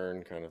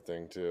return, kind of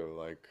thing, too.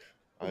 Like,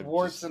 I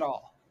warts just, and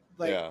all.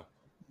 Like, yeah.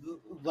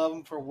 love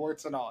them for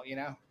warts and all.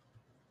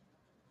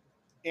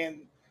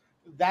 And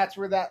that's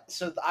where the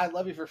 "I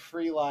love you for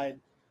free"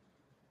 line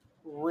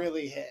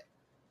really hit.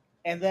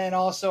 And then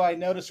also, I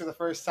noticed for the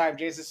first time,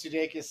 Jason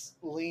Sudeikis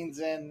leans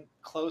in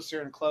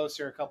closer and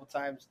closer a couple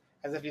times,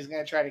 as if he's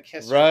going to try to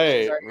kiss her, but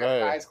she's Right, already got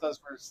her right, eyes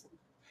closed for her sleep,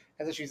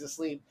 as if she's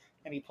asleep,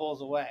 and he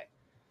pulls away.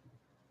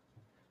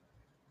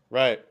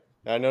 right.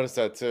 I noticed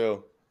that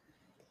too.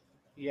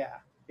 Yeah,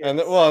 And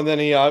it's and then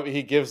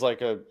he gives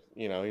like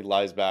he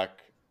lies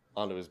back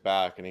onto his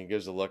back and he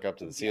gives a look up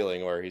to the yeah.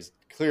 ceiling where he's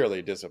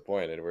clearly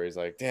disappointed, where he's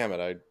like, "Damn it,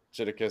 I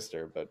should have kissed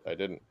her, but I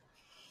didn't."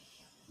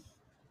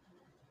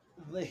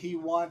 He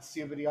wants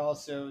to, but he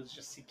also is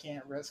just he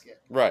can't risk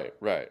it. Right,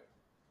 right.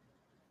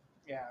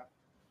 Yeah,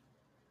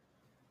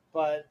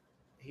 but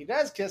he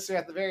does kiss her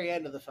at the very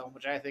end of the film,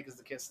 which I think is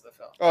the kiss of the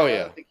film. Oh I know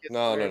yeah. that they kiss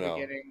at the No, no, very no.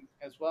 beginning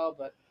as well,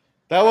 but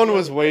That I one feel like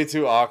was the way kiss.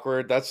 too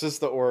awkward. That's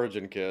just the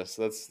origin kiss.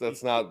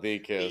 That's not the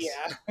kiss.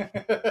 Yeah,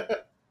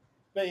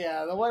 but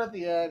yeah, the one at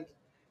the end,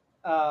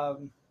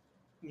 um,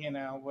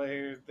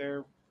 where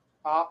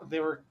they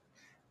were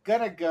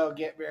gonna go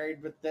get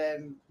married, but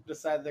then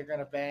decide they're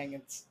gonna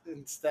bang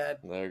instead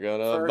They're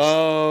gonna first,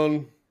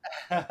 bone.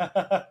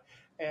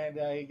 and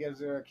he gives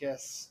her a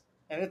kiss,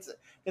 and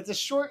it's a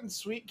short and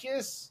sweet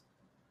kiss.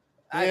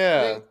 I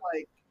Yeah. think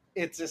like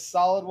it's a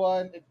solid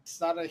one. It's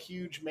not a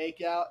huge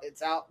makeout.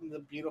 It's out in the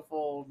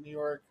beautiful New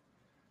York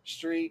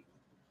street,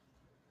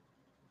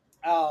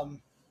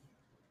 um,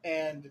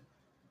 and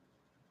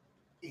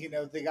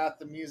they got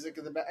the music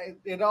in the back.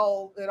 It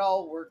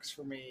all works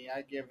for me.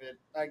 I give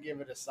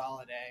it a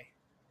solid A.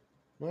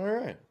 All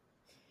right.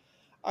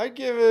 I'd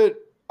give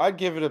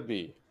it a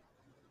B.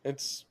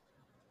 It's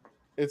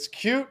it's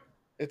cute.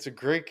 It's a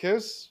great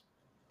kiss,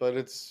 but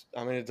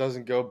it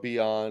doesn't go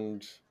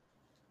beyond,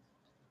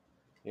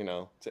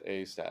 to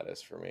A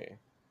status for me.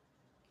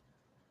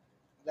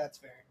 That's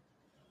fair.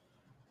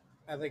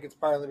 I think it's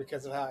partly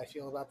because of how I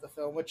feel about the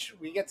film, which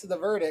we get to the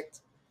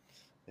verdict.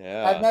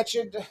 I Yeah.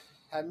 mentioned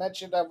I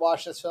mentioned I've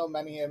watched this film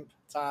many a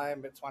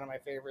time. It's one of my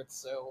favorites,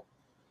 so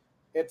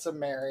it's a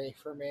marry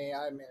for me.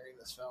 I marry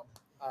this film.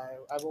 I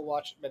will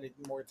watch it many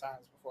more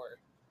times before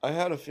I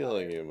had a I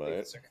feeling you leave might.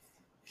 this earth.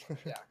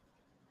 Yeah.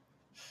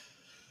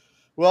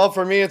 Well,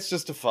 for me it's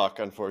just a fuck,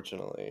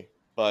 unfortunately.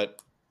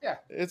 But Yeah.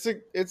 it's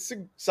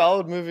a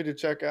solid movie to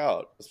check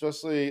out,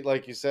 especially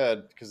like you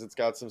said, because it's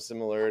got some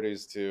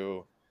similarities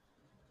to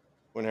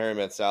When Harry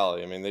Met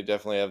Sally. I mean, they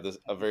definitely have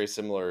a very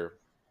similar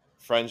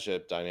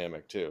friendship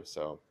dynamic too.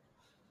 So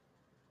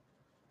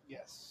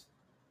Yes.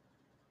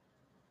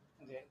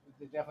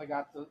 They definitely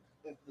got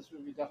this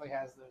movie definitely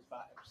has those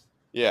vibes.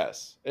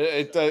 yes,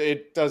 it So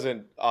it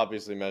doesn't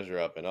obviously measure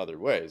up in other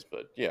ways,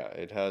 but yeah,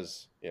 it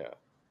has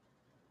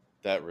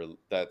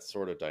that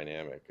sort of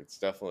dynamic. It's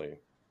definitely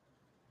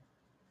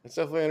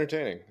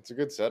entertaining. It's a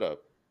good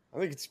setup. I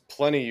think it's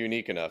plenty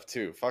unique enough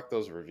too. Fuck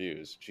those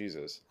reviews.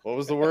 Jesus. What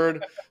was the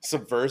word?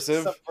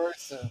 Subversive?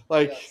 Subversive.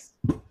 Like, Yes.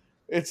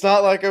 it's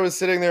not like I was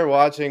sitting there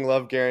watching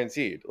Love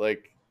Guaranteed.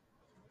 Like,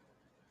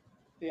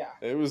 yeah.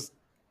 It was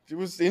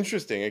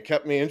interesting. It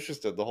kept me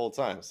interested the whole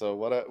time. So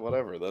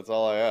whatever. That's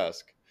all I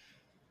ask.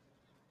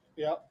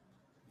 Yep.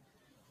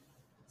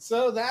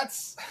 So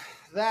that's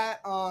that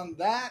on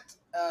that.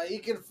 You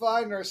can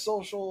find our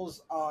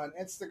socials on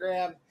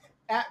Instagram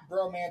at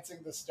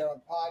Bromancing the Stone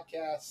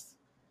Podcast.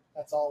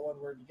 That's all one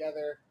word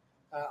together.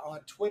 On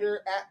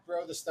Twitter at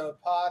Bro the Stone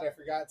Pod. I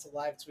forgot to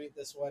live tweet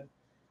this one.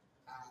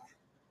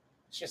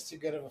 It's just too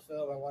good of a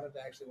film. I wanted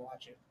to actually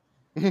watch it.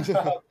 And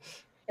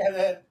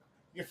then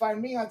you can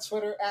find me on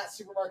Twitter at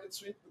Supermarket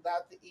Sweep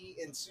without the E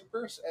in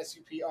super, so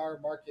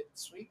SUPR Market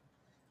Sweep.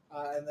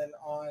 And then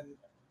on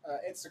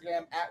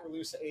Instagram at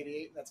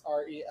Relusa88. That's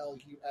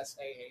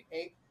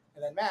RELUSA88.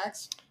 And then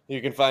Max.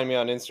 You can find me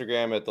on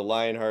Instagram at The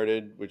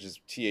Lionhearted, which is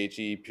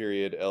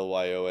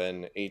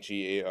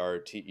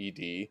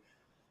THE.LYONHEARTED.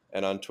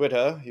 And on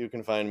Twitter, you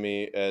can find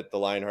me at The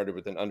Lionhearted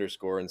with an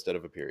underscore instead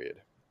of a period.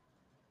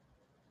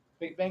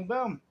 Big bang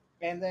boom.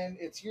 And then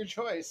it's your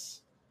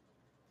choice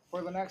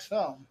for the next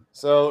film.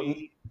 So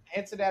we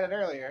hinted at it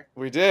earlier.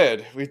 We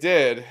did.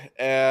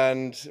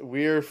 And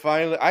we're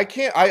finally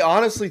I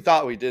honestly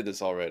thought we did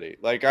this already.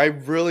 Like, I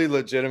really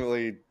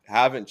legitimately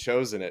haven't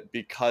chosen it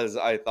because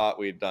I thought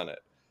we'd done it.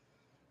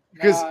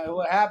 Because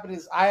what happened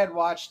is I had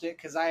watched it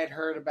because I had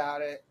heard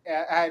about it.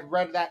 I had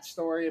read that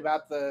story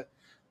about the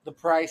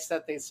price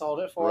that they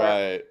sold it for.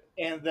 Right.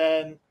 And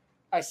then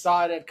I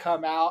saw it had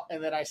come out,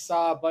 and then I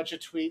saw a bunch of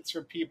tweets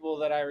from people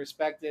that I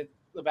respected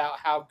about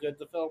how good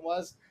the film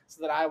was.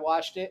 So that I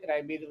watched it, and I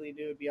immediately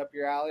knew it'd be up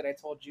your alley, and I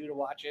told you to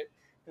watch it,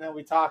 and then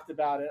we talked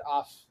about it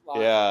offline.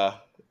 Yeah,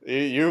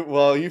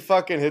 you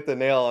fucking hit the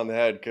nail on the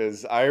head,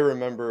 because I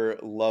remember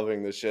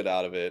loving the shit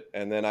out of it,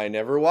 and then I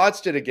never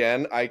watched it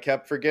again. I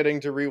kept forgetting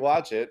to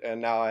rewatch it,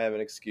 and now I have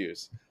an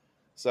excuse.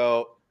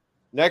 So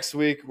next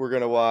week we're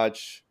gonna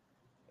watch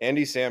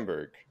Andy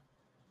Samberg,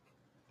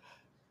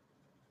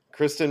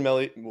 Kristen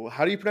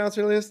how do you pronounce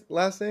her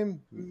last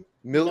name?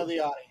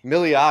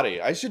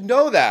 Milioti. I should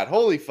know that.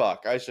 Holy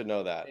fuck, I should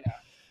know that. Yeah.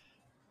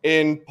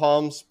 In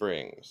Palm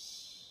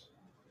Springs.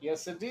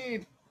 Yes,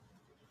 indeed.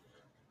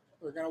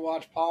 We're going to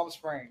watch Palm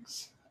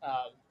Springs.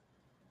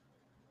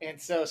 And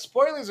so,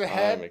 spoilers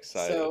ahead. I'm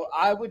excited. So,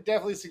 I would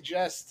definitely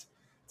suggest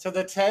to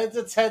the tens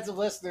and tens of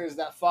listeners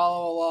that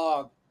follow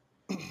along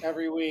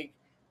every week,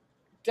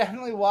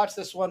 definitely watch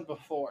this one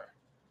before.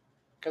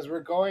 Because we're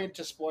going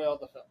to spoil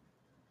the film.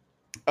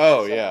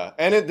 Oh, so, yeah.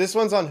 And this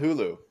one's on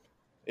Hulu.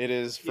 It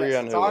is free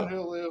on Hulu. It's on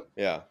Hulu.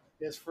 Yeah.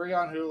 It's free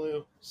on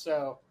Hulu.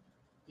 So,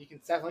 you can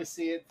definitely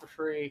see it for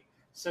free.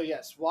 So,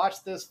 yes,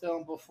 watch this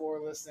film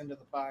before listening to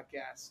the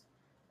podcast.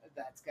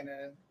 That's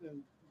gonna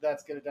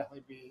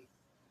definitely be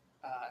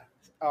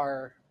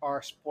our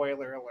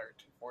spoiler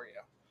alert for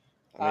you.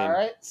 All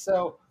right,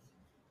 so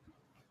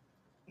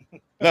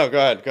no, go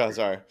ahead.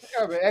 Sorry.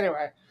 But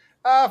anyway,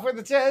 for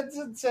the tens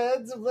and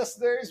tens of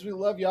listeners, we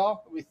love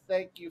y'all. We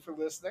thank you for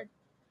listening,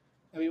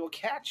 and we will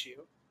catch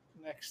you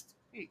next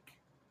week.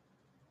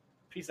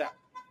 Peace out.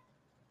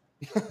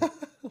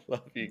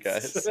 Love you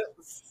guys.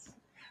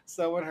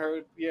 Someone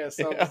heard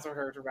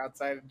from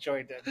outside and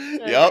joined in.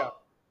 Yep.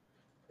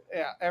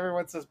 Yeah,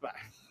 everyone says bye.